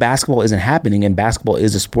 Like, I know basketball isn't happening, and basketball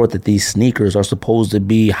is a sport that these sneakers are supposed to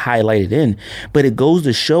be highlighted in, but it goes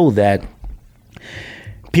to show that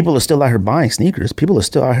people are still out here buying sneakers. People are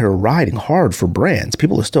still out here riding hard for brands.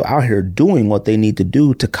 People are still out here doing what they need to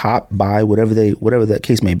do to cop, buy, whatever that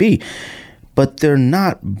case may be. But they're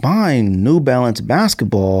not buying New Balance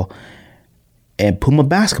basketball and Puma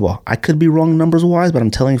basketball. I could be wrong numbers wise, but I'm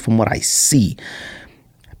telling you from what I see.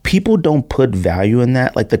 People don't put value in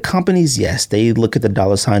that. Like, the companies, yes, they look at the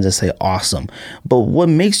dollar signs and say awesome. But what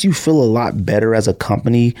makes you feel a lot better as a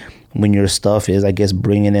company when your stuff is, I guess,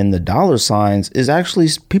 bringing in the dollar signs is actually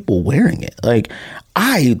people wearing it. Like,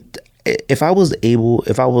 if I was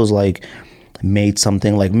like made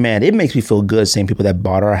something, like, man, it makes me feel good seeing people that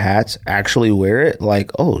bought our hats actually wear it. Like,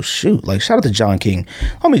 oh shoot, like, shout out to John King.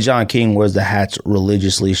 Homie John King wears the hats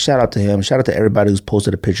religiously. Shout out to him. Shout out to everybody who's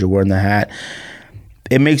posted a picture wearing the hat.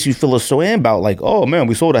 It makes you feel so in about, like, oh man,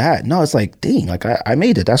 we sold a hat. No, it's like, dang, like, I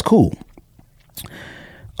made it. That's cool.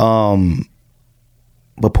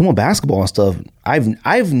 But Puma basketball and stuff,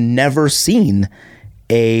 I've never seen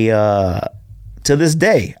to this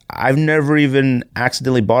day, I've never even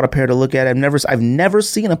accidentally bought a pair to look at. I've never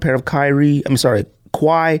seen a pair of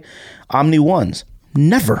Kawhi Omni 1s.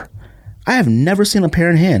 Never. I have never seen a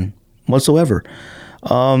pair in hand whatsoever.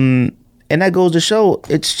 And that goes to show,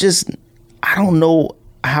 it's just, I don't know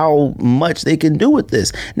how much they can do with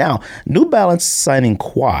this. Now, New Balance signing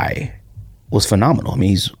Kawhi was phenomenal. I mean,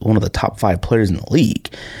 he's one of the top 5 players in the league.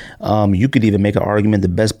 You could even make an argument the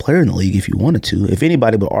best player in the league if you wanted to. If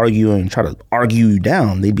anybody would argue and try to argue you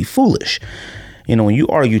down, they'd be foolish. You know, when you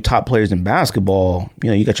argue top players in basketball, you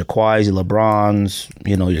know, you got your Kawhis, your LeBrons,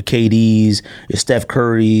 you know, your KDs, your Steph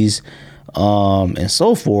Currys, and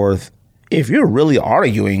so forth. If you're really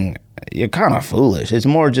arguing, you're kind of foolish. It's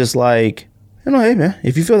more just like, you know, hey, man,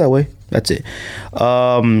 if you feel that way, that's it.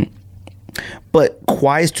 But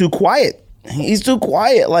Kawhi is too quiet. He's too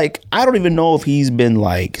quiet. Like, I don't even know if he's been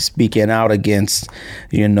like speaking out against,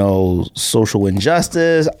 you know, social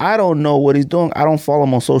injustice. I don't know what he's doing. I don't follow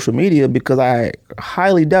him on social media because I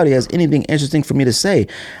highly doubt he has anything interesting for me to say.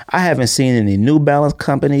 I haven't seen any New Balance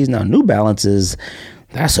companies. Now, New Balance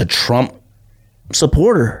that's a Trump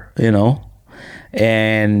supporter, you know,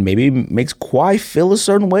 and maybe makes Kawhi feel a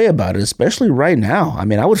certain way about it, especially right now. I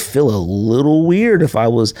mean, I would feel a little weird if I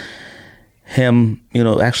was him, you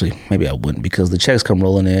know. Actually, maybe I wouldn't, because the checks come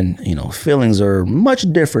rolling in. You know, feelings are much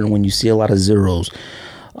different when you see a lot of zeros.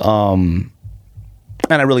 And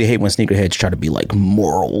I really hate when sneakerheads try to be like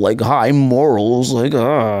moral, like high morals, like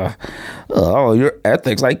oh, your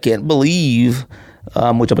ethics, I can't believe. Which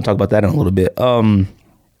I'm gonna talk about that in a little bit. I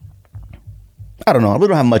don't know. I really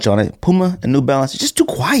don't have much on it. Puma and New Balance, it's just too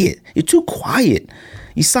quiet. You're too quiet.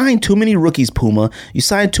 You signed too many rookies, Puma. You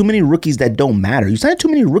signed too many rookies that don't matter. You signed too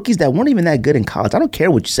many rookies that weren't even that good in college. I don't care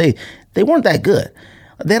what you say. They weren't that good.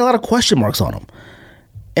 They had a lot of question marks on them.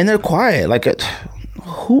 And they're quiet. Like,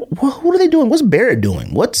 who are they doing? What's Barrett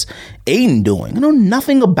doing? What's Aiden doing? I know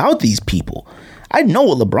nothing about these people. I know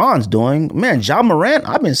what LeBron's doing. Man, Ja Morant,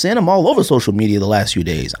 I've been seeing him all over social media the last few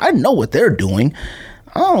days. I know what they're doing.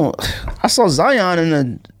 I saw Zion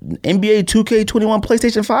in the NBA 2K21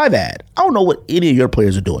 PlayStation 5 ad. I don't know what any of your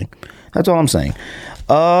players are doing. That's all I'm saying.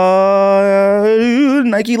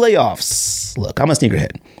 Nike layoffs. Look, I'm a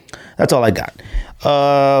sneakerhead. That's all I got.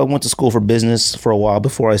 Went to school for business for a while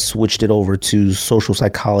before I switched it over to social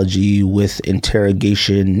psychology with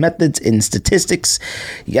interrogation methods and statistics.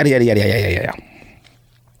 Yada, yada, yada, yada, yada.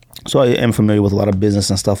 So I am familiar with a lot of business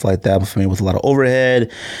and stuff like that. I'm familiar with a lot of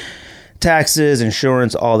overhead, taxes,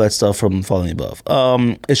 insurance, all that stuff from following above.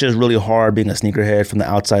 It's just really hard being a sneakerhead from the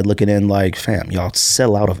outside looking in, like, fam, y'all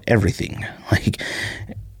sell out of everything. Like,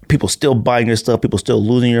 people still buying your stuff, people still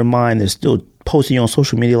losing your mind, they're still posting you on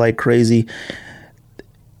social media like crazy.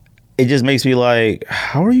 It just makes me like,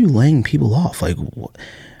 how are you laying people off? Like,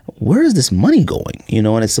 where is this money going? You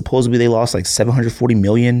know, and it's supposed to be they lost like $740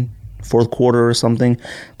 million fourth quarter or something.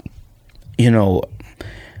 You know,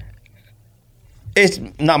 it's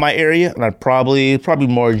not my area, and I'd probably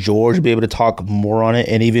more George be able to talk more on it,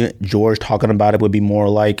 and even George talking about it would be more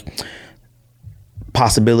like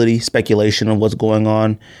possibility, speculation of what's going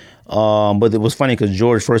on. But it was funny because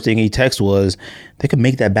George, first thing he texted was they could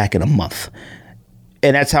make that back in a month,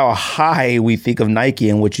 and that's how high we think of Nike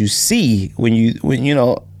and what you see when you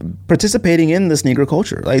know participating in the sneaker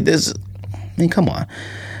culture like this. I mean, come on.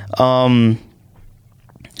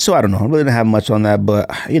 So I don't know. I really didn't have much on that, but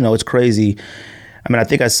you know, it's crazy. I mean, I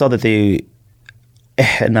think I saw that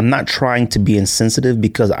and I'm not trying to be insensitive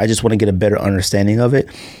because I just want to get a better understanding of it.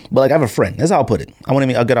 But like, I have a friend. That's how I'll put it.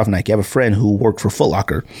 I'll get off Nike. I have a friend who worked for Foot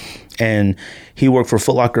Locker, and he worked for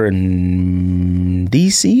Foot Locker in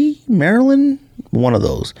DC, Maryland, one of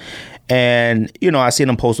those. And, you know, I seen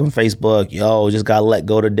him post on Facebook, yo, just got let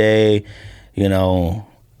go today. You know,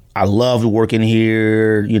 I loved working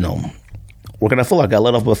here, you know, working at Foot Locker. I got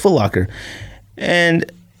let off by Foot Locker.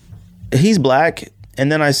 And he's black.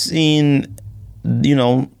 And then I seen, you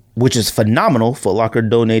know, which is phenomenal, Foot Locker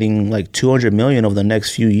donating like $200 million over the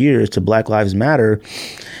next few years to Black Lives Matter.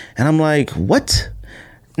 And I'm like, what?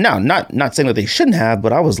 Now, not saying that they shouldn't have,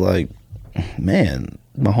 but I was like, man,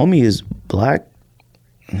 my homie is black.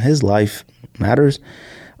 His life matters.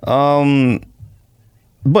 But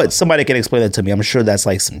somebody can explain that to me. I'm sure that's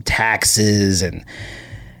like some taxes and,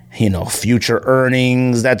 you know, future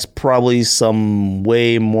earnings. That's probably some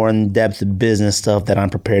way more in-depth business stuff that I'm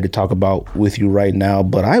prepared to talk about with you right now.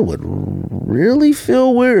 But I would really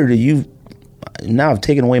feel weird if you now have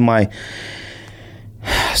taken away my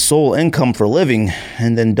sole income for living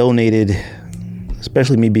and then donated,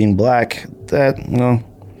 especially me being black, that, you know.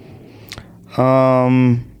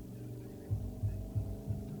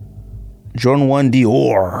 Jordan 1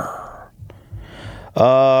 Dior.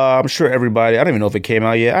 I'm sure everybody, I don't even know if it came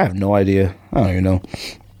out yet. I have no idea. I don't even know.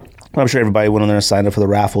 I'm sure everybody went on there and signed up for the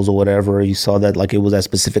raffles or whatever. You saw that like it was at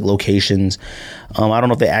specific locations. I don't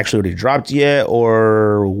know if they actually already dropped yet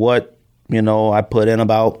or what, you know, I put in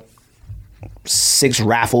about 6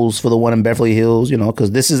 raffles for the one in Beverly Hills,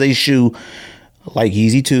 because this is a shoe like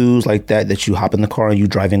Yeezy 2s like that you hop in the car and you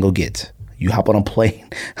drive and go get. You hop on a plane.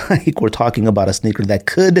 Like, we're talking about a sneaker that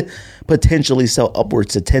could potentially sell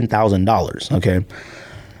upwards to $10,000. Okay.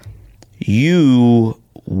 You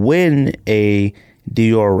win a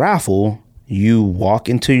Dior raffle. You walk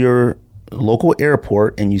into your local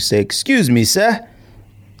airport and you say, "Excuse me, sir."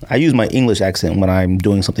 I use my English accent when I'm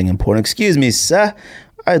doing something important. "Excuse me, sir.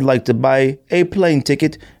 I'd like to buy a plane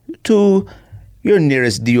ticket to your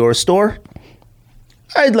nearest Dior store.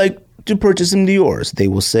 I'd like to purchase some Dior's." They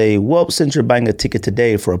will say, "Well, since you're buying a ticket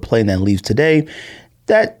today for a plane that leaves today,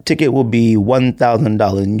 that ticket will be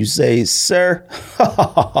 $1,000. And you say, "Sir,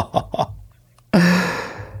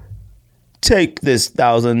 take this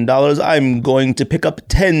 $1,000. I'm going to pick up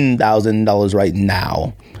 $10,000 right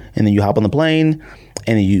now." And then you hop on the plane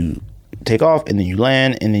and then you take off and then you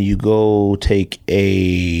land and then you go take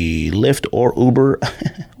a Lyft or Uber,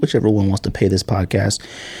 whichever one wants to pay this podcast.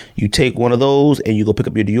 You take one of those and you go pick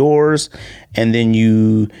up your Dior's, and then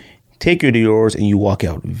you take your Dior's and you walk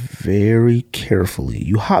out very carefully.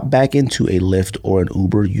 You hop back into a Lyft or an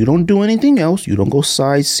Uber. You don't do anything else. You don't go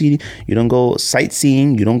sightseeing. You don't go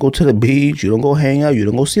sightseeing. You don't go to the beach. You don't go hang out. You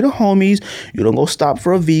don't go see the homies. You don't go stop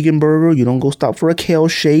for a vegan burger. You don't go stop for a kale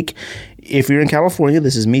shake. If you're in California,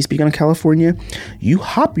 this is me speaking of California, you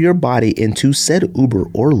hop your body into said Uber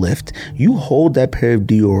or Lyft. You hold that pair of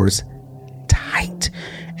Dior's tight.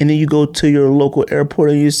 And then you go to your local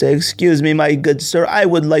airport and you say, "Excuse me, my good sir, I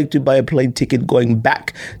would like to buy a plane ticket going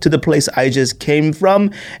back to the place I just came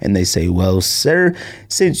from." And they say, "Well, sir,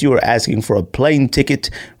 since you are asking for a plane ticket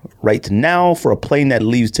right now for a plane that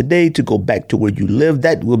leaves today to go back to where you live,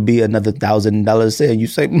 that will be another $1,000. And you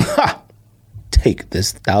say, "Ha! Take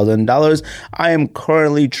this $1,000. I am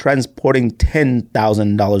currently transporting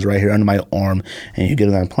 $10,000 right here under my arm." And you get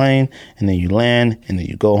on that plane and then you land and then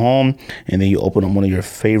you go home and then you open up one of your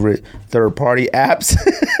favorite third-party apps.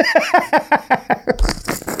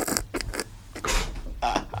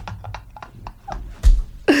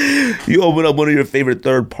 You open up one of your favorite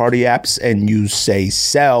third-party apps and you say,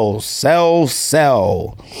 "Sell, sell,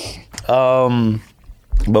 sell."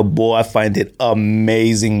 But boy, I find it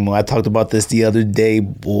amazing. I talked about this the other day.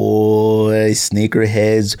 Boy,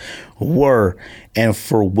 sneakerheads were and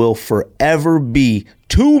will forever be,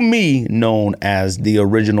 to me, known as the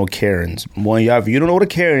original Karens. Boy, if you don't know what a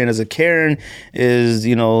Karen is,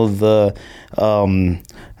 the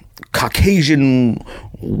Caucasian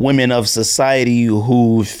women of society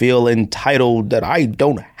who feel entitled that I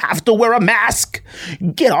don't have to wear a mask.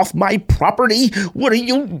 Get off my property. What are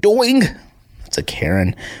you doing? It's a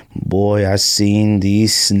Karen. Boy, I seen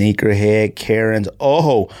these sneakerhead Karens.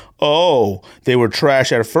 Oh, they were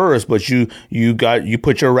trash at first, but you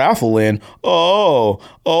put your raffle in. Oh,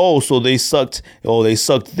 so they sucked. Oh, they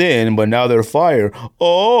sucked then, but now they're fire.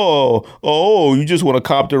 Oh, you just want to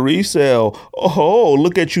cop the resale. Oh,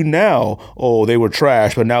 look at you now. Oh, they were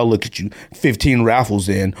trash, but now look at you, 15 raffles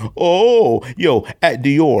in. Oh, yo, at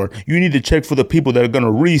Dior, you need to check for the people that are gonna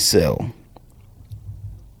resell.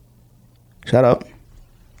 Shut up.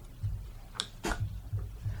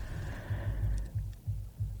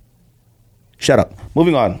 Shut up.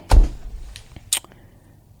 Moving on.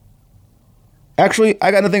 Actually, I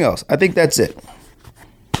got nothing else. I think that's it.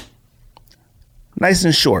 Nice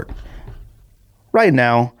and short. Right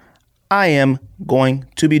now, I am going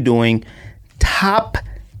to be doing top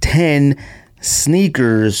 10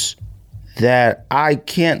 sneakers that I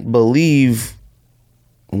can't believe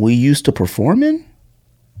we used to perform in.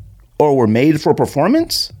 Or were made for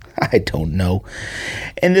performance? I don't know.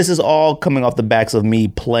 And this is all coming off the backs of me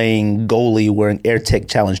playing goalie wearing AirTech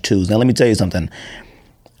Challenge 2s. Now, let me tell you something.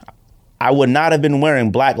 I would not have been wearing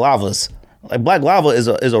Black Lavas. Like, Black Lava is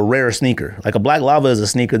a rare sneaker. Like, a Black Lava is a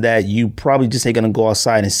sneaker that you probably just ain't going to go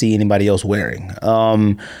outside and see anybody else wearing.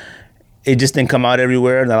 It just didn't come out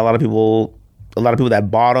everywhere. Not a lot of people that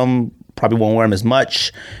bought them probably won't wear them as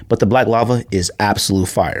much, but the Black Lava is absolute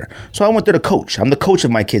fire. So I went there to coach. I'm the coach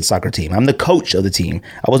of my kids' soccer team. I'm the coach of the team.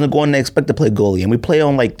 I wasn't going to expect to play goalie. And we play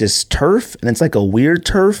on like this turf, and it's like a weird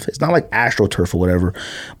turf. It's not like AstroTurf or whatever,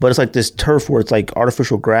 but it's like this turf where it's like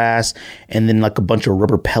artificial grass and then like a bunch of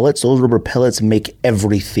rubber pellets. Those rubber pellets make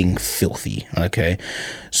everything filthy, okay?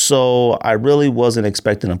 So I really wasn't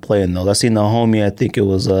expecting to play in those. I seen the homie, I think it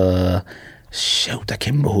was shoot, I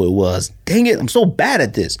can't remember who it was. Dang it, I'm so bad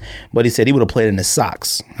at this. But he said he would have played in his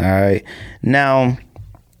socks. All right. Now,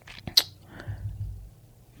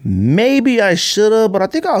 maybe I should have, but I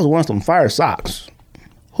think I was wearing some fire socks.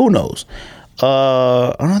 Who knows?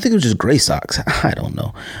 I don't think it was just gray socks. I don't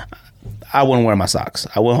know. I wouldn't wear my socks.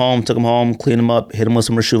 I went home, took them home, cleaned them up, hit them with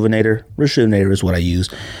some Rejuvenator. Rejuvenator is what I use.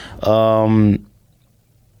 And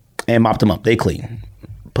mopped them up. They clean.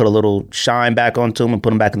 Put a little shine back onto them and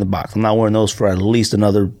put them back in the box. I'm not wearing those for at least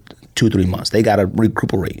another 2-3 months. They got to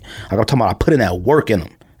recuperate. Like I'm talking about, I put in that work in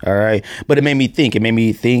them. All right. But it made me think. It made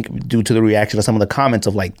me think due to the reaction of some of the comments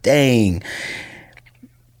of like, dang.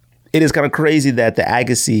 It is kind of crazy that the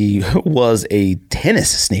Agassi was a tennis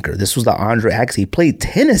sneaker. This was the Andre Agassi. He played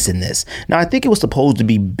tennis in this. Now, I think it was supposed to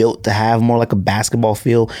be built to have more like a basketball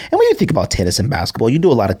feel. And when you think about tennis and basketball, you do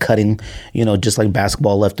a lot of cutting, just like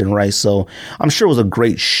basketball left and right. So I'm sure it was a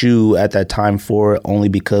great shoe at that time for it, only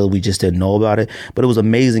because we just didn't know about it. But it was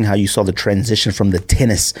amazing how you saw the transition from the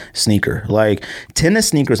tennis sneaker. Like tennis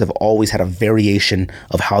sneakers have always had a variation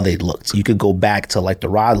of how they looked. You could go back to like the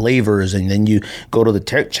Rod Lavers, and then you go to the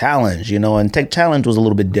Tech Challenge, and Tech Challenge was a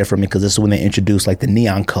little bit different because this is when they introduced like the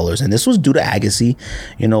neon colors. And this was due to Agassi,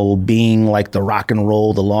 being like the rock and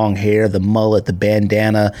roll, the long hair, the mullet, the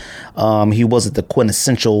bandana. He wasn't the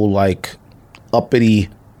quintessential like uppity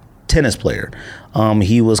tennis player.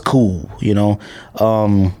 He was cool,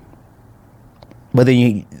 but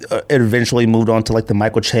then it eventually moved on to like the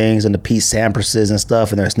Michael Changs and the Pete Samprases and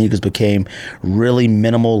stuff, and their sneakers became really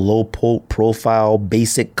minimal, low profile,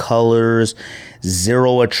 basic colors,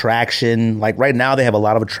 zero attraction. Like right now they have a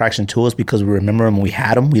lot of attraction to us because we remember them, we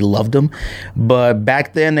had them, we loved them. But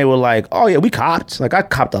back then they were like, oh yeah, we copped. Like I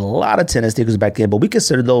copped a lot of tennis sneakers back then, but we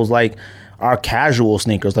considered those like our casual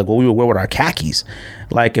sneakers, like what we would wear with our khakis.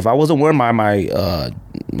 Like if I wasn't wearing I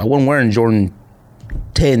wasn't wearing Jordan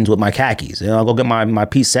 10s with my khakis. I'll go get my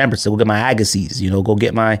Pete Sampras, go get my Agassis, go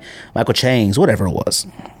get my Michael Changs, whatever it was.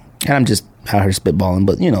 And I'm just out here spitballing,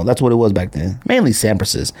 but that's what it was back then. Mainly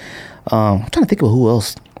Samprases. I'm trying to think of who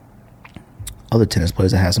else. Other tennis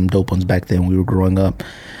players that had some dope ones back then when we were growing up.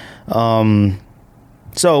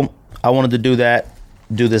 So I wanted to do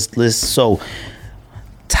this list. So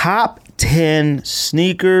top 10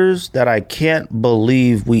 sneakers that I can't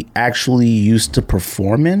believe we actually used to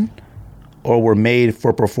perform in or were made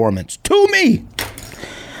for performance. To me,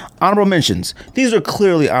 honorable mentions. These are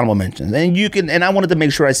clearly honorable mentions. And I wanted to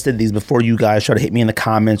make sure I said these before you guys try to hit me in the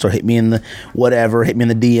comments or hit me in the whatever, hit me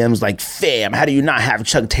in the DMs like, fam, how do you not have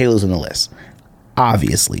Chuck Taylors on the list?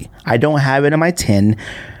 Obviously, I don't have it in my 10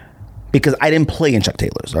 because I didn't play in Chuck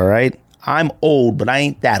Taylors, all right? I'm old, but I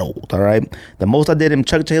ain't that old, all right? The most I did in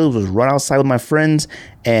Chuck Taylors was run outside with my friends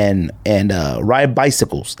and ride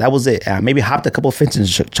bicycles. That was it. Maybe hopped a couple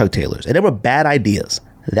fences in Chuck Taylors. And they were bad ideas.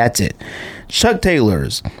 That's it. Chuck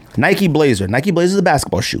Taylors, Nike Blazer. Nike Blazer is a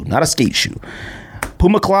basketball shoe, not a skate shoe.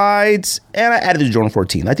 Puma Clydes, and I added the Jordan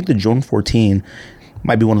 14. I think the Jordan 14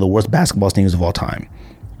 might be one of the worst basketball sneakers of all time.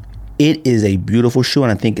 It is a beautiful shoe,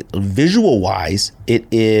 and I think visual-wise, it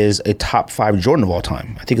is a top 5 Jordan of all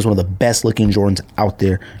time. I think it's one of the best-looking Jordans out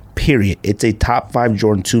there, period. It's a top 5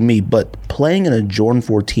 Jordan to me, but playing in a Jordan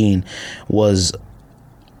 14 was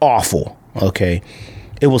awful, okay?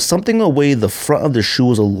 It was something the way the front of the shoe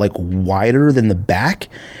was like wider than the back,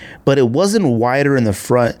 but it wasn't wider in the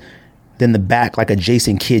front than the back like a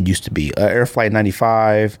Jason Kidd used to be, Air Flight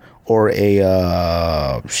 95 or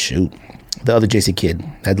the other Jason Kidd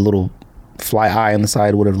had the little fly eye on the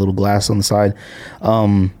side, whatever, little glass on the side,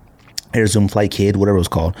 Air Zoom Flight Kid, whatever it was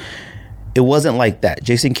called. It wasn't like that.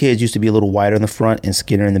 Jason Kidd used to be a little wider in the front and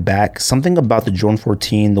skinnier in the back. Something about the Jordan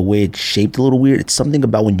 14, the way it's shaped a little weird. It's something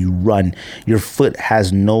about when you run, your foot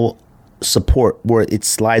has no support where it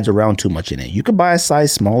slides around too much in it. You could buy a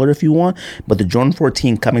size smaller if you want, but the Jordan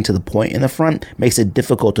 14 coming to the point in the front makes it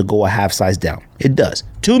difficult to go a half size down. It does.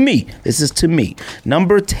 To me. This is to me.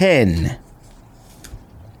 Number 10.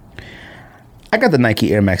 I got the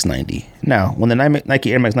Nike Air Max 90. Now, when the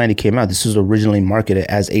Nike Air Max 90 came out, this was originally marketed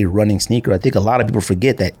as a running sneaker. I think a lot of people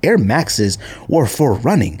forget that Air Maxes were for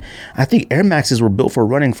running. I think Air Maxes were built for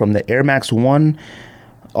running from the Air Max 1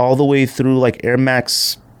 all the way through like Air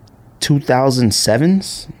Max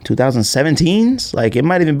 2007s, 2017s. Like it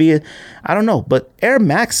might even be, I don't know. But Air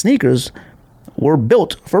Max sneakers were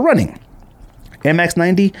built for running. Air Max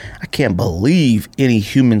 90, I can't believe any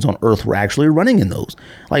humans on earth were actually running in those.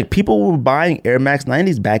 Like people were buying Air Max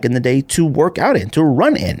 90s back in the day to work out in, to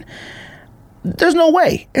run in. There's no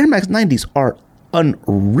way. Air Max 90s are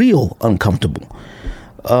unreal uncomfortable.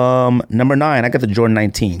 Number 9, I got the Jordan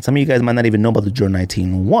 19. Some of you guys might not even know about the Jordan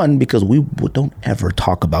 19. One, because we don't ever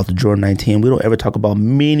talk about the Jordan 19. We don't ever talk about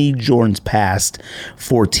many Jordans past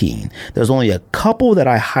 14. There's only a couple that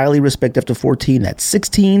I highly respect after 14. That's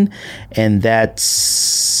 16, and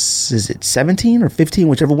that's, is it 17 or 15?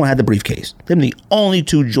 Whichever one had the briefcase. Them the only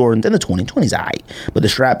 2 Jordans, and the 20's all right, but the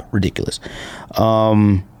strap, ridiculous.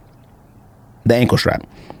 The ankle strap.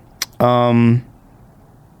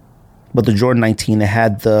 But the Jordan 19, it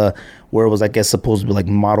had where it was, I guess, supposed to be like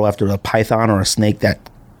model after a python or a snake, that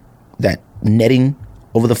netting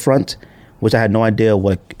over the front, which I had no idea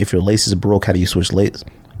if your laces broke, how do you switch laces?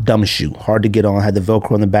 Dumb shoe, hard to get on, had the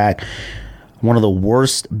Velcro in the back. One of the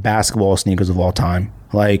worst basketball sneakers of all time.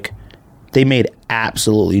 Like, they made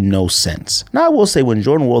absolutely no sense. Now, I will say, when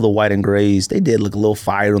Jordan wore the white and grays, they did look a little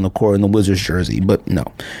fire on the court in the Wizards jersey. But no,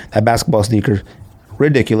 that basketball sneaker,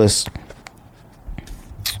 ridiculous.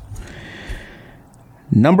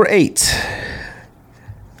 Number 8.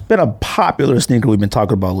 Been a popular sneaker we've been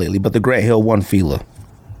talking about lately, but the Grant Hill 1 Fila.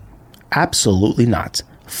 Absolutely not.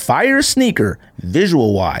 Fire sneaker,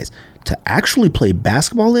 visual-wise, to actually play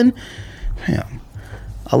basketball in. Man,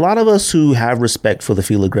 a lot of us who have respect for the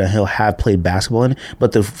Fila Grant Hill have played basketball in it,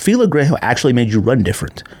 but the Fila Grant Hill actually made you run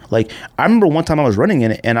different. Like, I remember one time I was running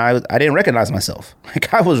in it, and I didn't recognize myself.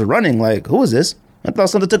 Like, I was running like, who is this? I thought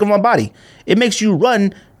something took over my body. It makes you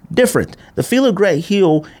run different. The Fila Grant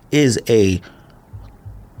Hill is a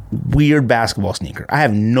weird basketball sneaker. I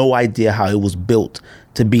have no idea how it was built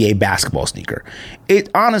to be a basketball sneaker. It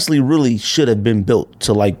honestly really should have been built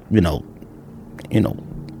to, like,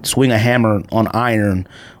 swing a hammer on iron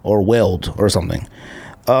or weld or something.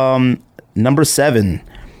 Number 7,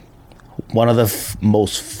 one of the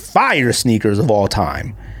most fire sneakers of all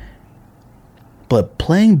time. But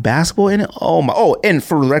playing basketball in it, and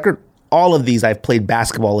for the record, all of these I've played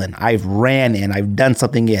basketball in. I've ran in. I've done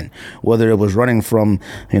something in. Whether it was running from,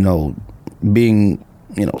 being,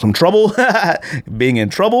 some trouble, being in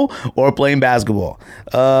trouble, or playing basketball.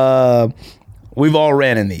 We've all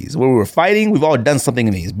ran in these. Where we were fighting, we've all done something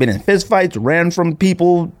in these. Been in fist fights, ran from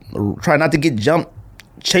people, try not to get jumped,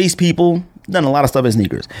 chase people. Done a lot of stuff in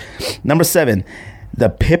sneakers. Number 7, the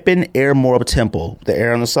Pippen Air More Up Tempo. The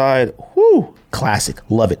air on the side, whoo, classic.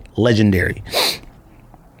 Love it. Legendary.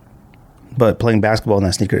 But playing basketball in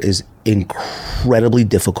that sneaker is incredibly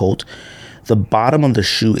difficult. The bottom of the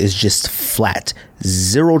shoe is just flat.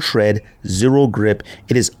 Zero tread, zero grip.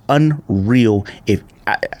 It is unreal.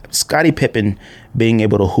 Scottie Pippen being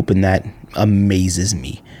able to hoop in that amazes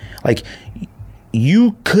me. Like,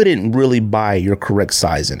 you couldn't really buy your correct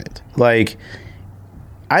size in it. Like,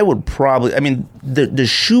 the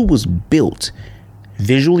shoe was built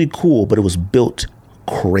visually cool, but it was built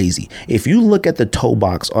crazy. If you look at the toe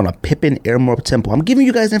box on a Pippen Air More Tempo, I'm giving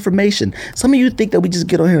you guys information. Some of you think that we just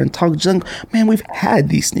get on here and talk junk. Man, we've had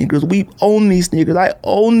these sneakers. We own these sneakers. I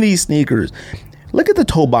own these sneakers. Look at the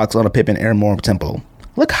toe box on a Pippen Air More Tempo.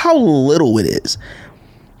 Look how little it is.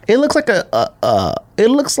 It looks like a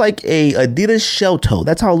Adidas shell toe.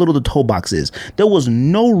 That's how little the toe box is. There was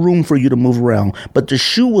no room for you to move around, but the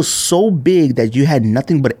shoe was so big that you had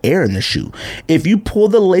nothing but air in the shoe. If you pull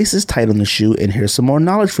the laces tight on the shoe, and here's some more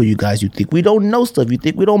knowledge for you guys. You think we don't know stuff. You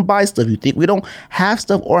think we don't buy stuff. You think we don't have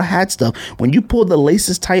stuff or had stuff. When you pull the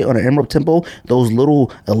laces tight on an Emerald Tempo, those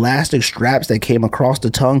little elastic straps that came across the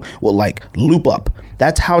tongue will like loop up.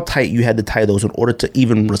 That's how tight you had to tie those in order to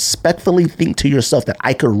even respectfully think to yourself that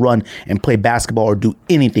I could run and play basketball or do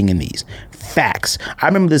anything in these. Facts. I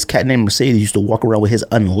remember this cat named Mercedes used to walk around with his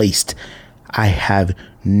unlaced. I have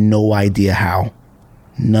no idea how.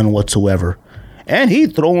 None whatsoever. And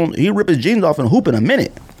he'd rip his jeans off and hoop in a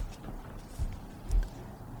minute.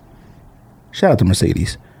 Shout out to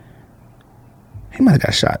Mercedes. He might have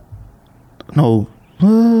got shot. No,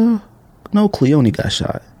 Cleone got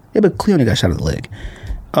shot. Yeah, but Cleone got shot in the leg.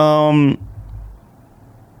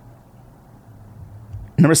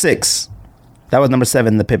 Number 6. That was number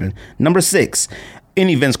 7, the Pippen. Number 6,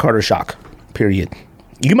 any Vince Carter shock, period.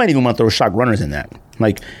 You might even want to throw shock runners in that.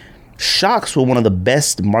 Like, shocks were one of the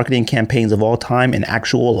best marketing campaigns of all time in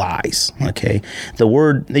actual lies, okay?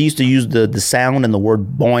 They used to use the sound and the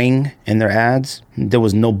word boing in their ads. There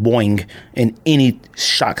was no boing in any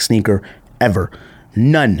shock sneaker ever.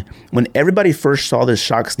 None. When everybody first saw this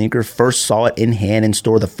shock sneaker, first saw it in hand in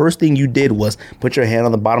store, the first thing you did was put your hand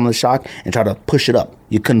on the bottom of the shock and try to push it up.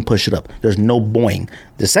 You couldn't push it up. There's no boing.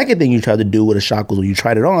 The second thing you tried to do with a shock was when you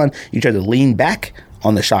tried it on, you tried to lean back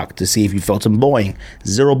on the shock to see if you felt some boing.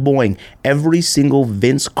 Zero boing. Every single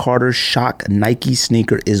Vince Carter shock Nike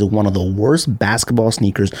sneaker is one of the worst basketball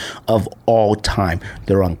sneakers of all time.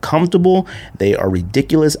 They're uncomfortable. They are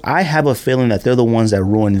ridiculous. I have a feeling that they're the ones that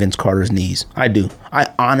ruined Vince Carter's knees. I do.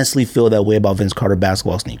 I honestly feel that way about Vince Carter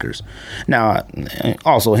basketball sneakers. Now,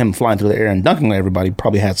 also him flying through the air and dunking on everybody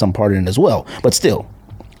probably had some part in it as well. But still,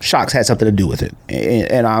 shocks had something to do with it.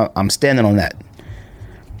 And I'm standing on that.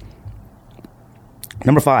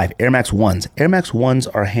 Number 5, Air Max 1s. Air Max 1s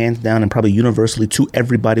are hands down and probably universally to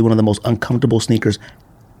everybody one of the most uncomfortable sneakers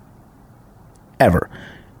ever.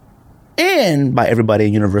 and by everybody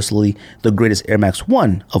universally, the greatest Air Max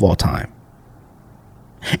 1 of all time.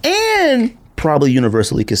 And probably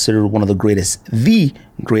universally considered the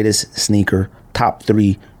greatest sneaker, top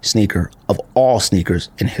 3 sneaker of all sneakers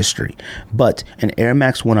in history. But an Air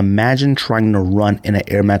Max 1, imagine trying to run in an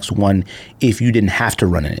Air Max 1 if you didn't have to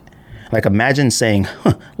run in it. Like, imagine saying,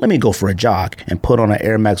 let me go for a jog and put on an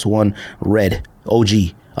Air Max 1 red OG.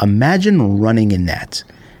 Imagine running in that.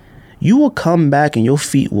 You will come back and your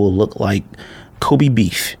feet will look like Kobe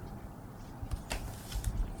beef.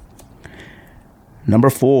 Number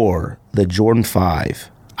 4, the Jordan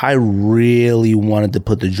 5. I really wanted to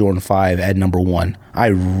put the Jordan 5 at number 1. I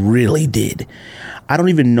really did. I don't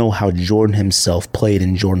even know how Jordan himself played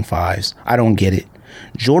in Jordan 5s. I don't get it.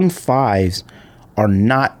 Jordan 5s are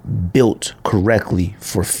not built correctly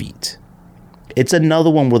for feet. It's another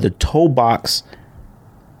one where the toe box,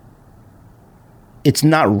 it's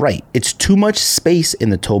not right. It's too much space in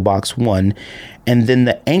the toe box, one, and then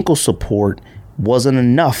the ankle support wasn't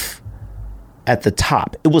enough at the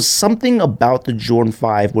top. It was something about the Jordan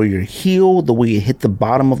 5 where your heel, the way it hit the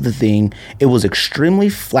bottom of the thing, it was extremely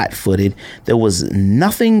flat-footed. There was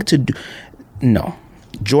nothing to do. No.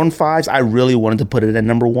 Jordan 5s, I really wanted to put it at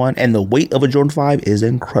number 1, and the weight of a Jordan 5 is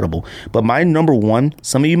incredible. But my number 1,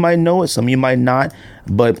 some of you might know it, some of you might not,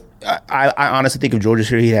 but I honestly think if George is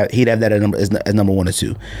here, he'd have that as number 1 or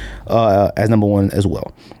 2, as number 1 as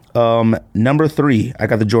well. Number 3, I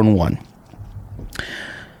got the Jordan 1.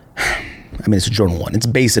 I mean, it's a Jordan 1. It's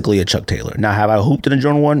basically a Chuck Taylor. Now, have I hooped in a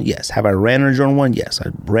Jordan 1? Yes. Have I ran in a Jordan 1? Yes. I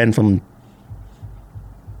ran from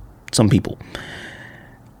some people.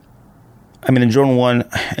 I mean, in Jordan 1,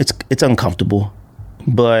 it's uncomfortable,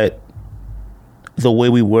 but the way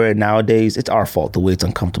we wear it nowadays, it's our fault the way it's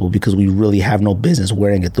uncomfortable because we really have no business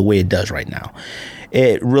wearing it the way it does right now.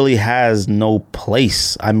 It really has no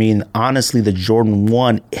place. I mean, honestly, the Jordan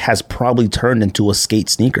 1 has probably turned into a skate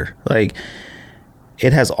sneaker. Like,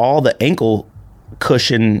 it has all the ankle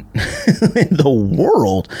cushion in the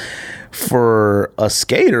world for a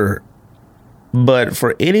skater. But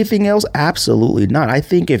for anything else, absolutely not. I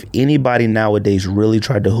think if anybody nowadays really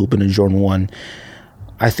tried to hoop in a Jordan 1,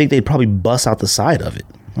 I think they'd probably bust out the side of it.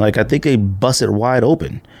 Like, I think they bust it wide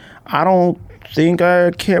open. I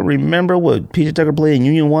can't remember what PJ Tucker played in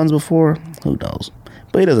Union 1s before. Who knows?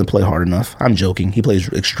 But he doesn't play hard enough. I'm joking. He plays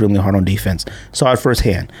extremely hard on defense. Saw it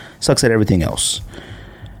firsthand. Sucks at everything else.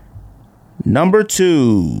 Number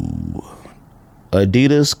 2,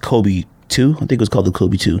 Adidas Kobe 2. I think it was called the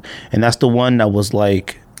Kobe 2. And that's the one that was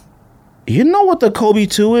like, you know what the Kobe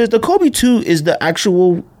 2 is? The Kobe 2 is the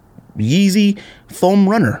actual Yeezy foam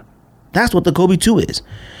runner. That's what the Kobe 2 is.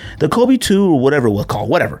 The Kobe 2, or whatever it was called,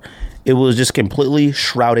 whatever. It was just completely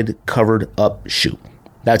shrouded, covered up shoe.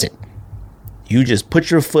 That's it. You just put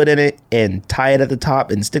your foot in it and tie it at the top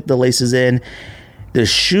and stick the laces in. The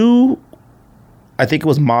shoe, I think it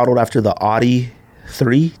was modeled after the Audi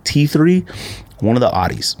T3, one of the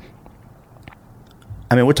Audis.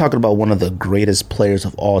 I mean, we're talking about one of the greatest players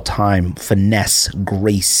of all time, finesse,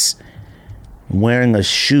 grace, wearing a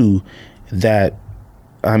shoe that,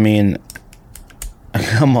 I mean,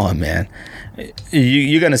 come on, man.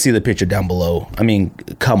 You're going to see the picture down below. I mean,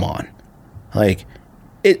 come on. Like,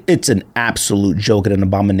 it's an absolute joke and an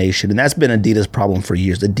abomination. And that's been Adidas' problem for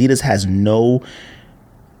years. Adidas has no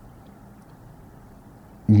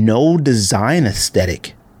design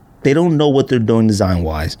aesthetic. They don't know what they're doing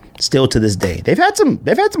design-wise. Still to this day, they've had some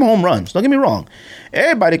home runs. Don't get me wrong.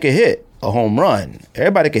 Everybody can hit a home run.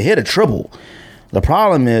 Everybody can hit a triple. The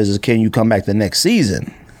problem is can you come back the next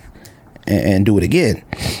season and do it again?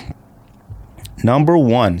 Number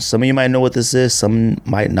 1. Some of you might know what this is. Some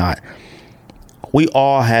might not. We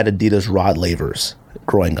all had Adidas rod lavers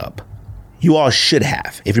growing up. You all should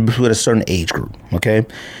have if you're between a certain age group. Okay.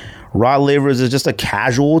 Rod lavers is just a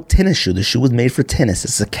casual tennis shoe. The shoe was made for tennis.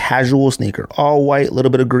 It's a casual sneaker. All white, a little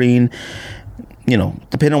bit of green. You know,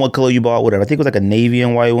 depending on what color you bought, whatever. I think it was like a navy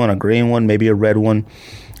and white one, a green one, maybe a red one.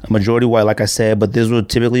 A majority white, like I said. But this was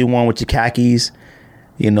typically one with your khakis.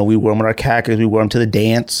 You know, we wore them with our khakis. We wore them to the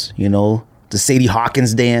dance. You know, the Sadie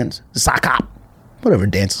Hawkins dance. The sock hop. Whatever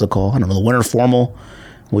dances are called. I don't know. The winter formal.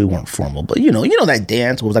 We weren't formal, but you know that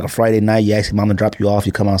dance. It was like a Friday night. You ask your mom to drop you off.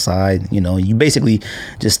 You come outside. You know, you basically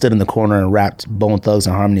just stood in the corner and rapped Bone Thugs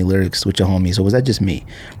and Harmony lyrics with your homies. So was that just me?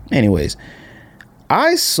 Anyways,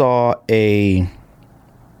 I saw a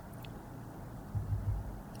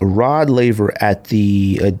rod laver at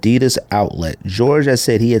the Adidas outlet. George had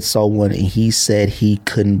said he had saw one and he said he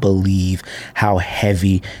couldn't believe how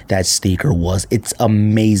heavy that sneaker was. It's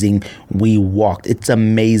amazing. We walked. It's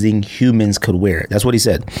amazing humans could wear it. That's what he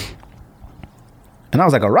said. And I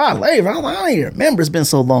was like, a Rod Laver? I don't even remember. It's been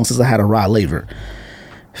so long since I had a Rod Laver.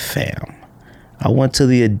 Fam. I went to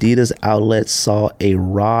the Adidas outlet, saw a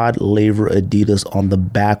Rod Laver Adidas on the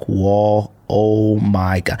back wall. Oh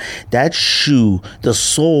my God. That shoe, the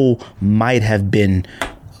sole might have been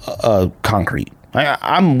concrete.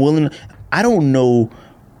 I'm willing. I don't know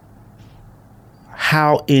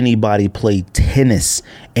how anybody played tennis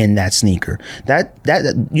in that sneaker.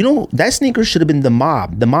 That sneaker should have been the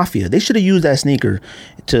mafia. They should have used that sneaker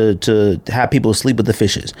to have people sleep with the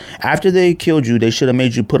fishes. After they killed you, they should have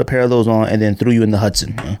made you put a pair of those on and then threw you in the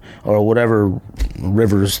Hudson or whatever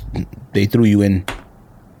rivers they threw you in,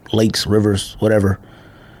 lakes, rivers, whatever.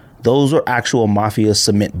 Those are actual mafia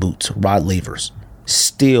cement boots, Rod Lavers.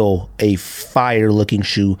 Still a fire looking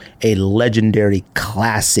shoe, a legendary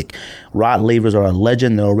classic. Rod Lavers are a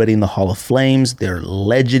legend. They're already in the Hall of Flames. They're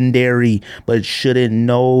legendary, but shouldn't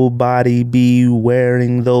nobody be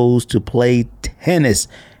wearing those to play tennis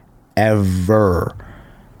ever?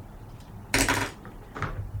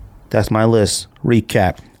 That's my list.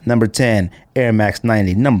 Recap. Number 10, Air Max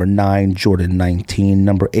 90. Number 9, Jordan 19.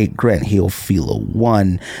 Number 8, Grant Hill Fila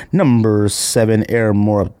 1. Number 7, Air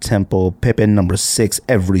More Up Tempo Pippin. Number 6,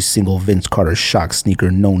 every single Vince Carter shock sneaker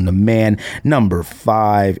known to man. Number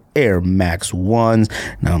 5, Air Max 1s.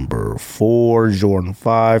 Number 4, Jordan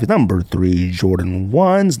 5. Number 3, Jordan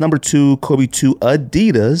 1s. Number 2, Kobe 2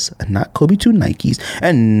 Adidas, not Kobe 2 Nikes.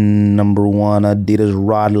 And number 1, Adidas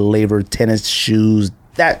Rod Laver tennis shoes.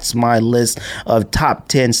 That's my list of top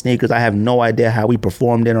 10 sneakers. I have no idea how we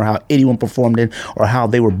performed in or how anyone performed in or how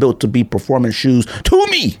they were built to be performance shoes to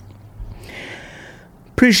me.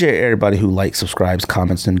 Appreciate everybody who likes, subscribes,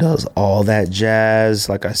 comments, and does all that jazz.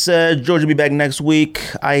 Like I said, George will be back next week.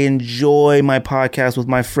 I enjoy my podcast with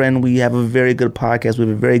my friend. We have a very good podcast. We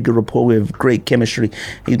have a very good rapport. We have great chemistry.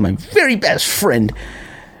 He's my very best friend.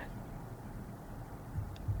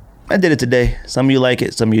 I did it today. Some of you like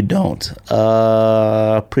it, some of you don't.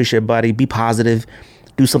 Appreciate everybody. Be positive.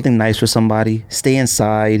 Do something nice for somebody. Stay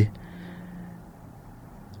inside.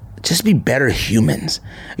 Just be better humans.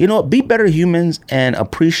 You know what? Be better humans and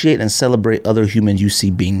appreciate and celebrate other humans you see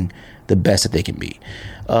being the best that they can be.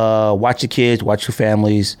 Watch your kids. Watch your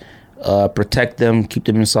families. Protect them. Keep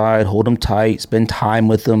them inside. Hold them tight. Spend time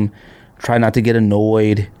with them. Try not to get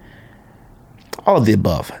annoyed. All of the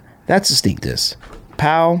above. That's a sneak this.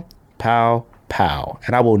 Pow. Pow, pow.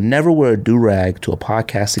 And I will never wear a do-rag to a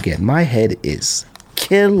podcast again. My head is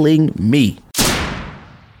killing me.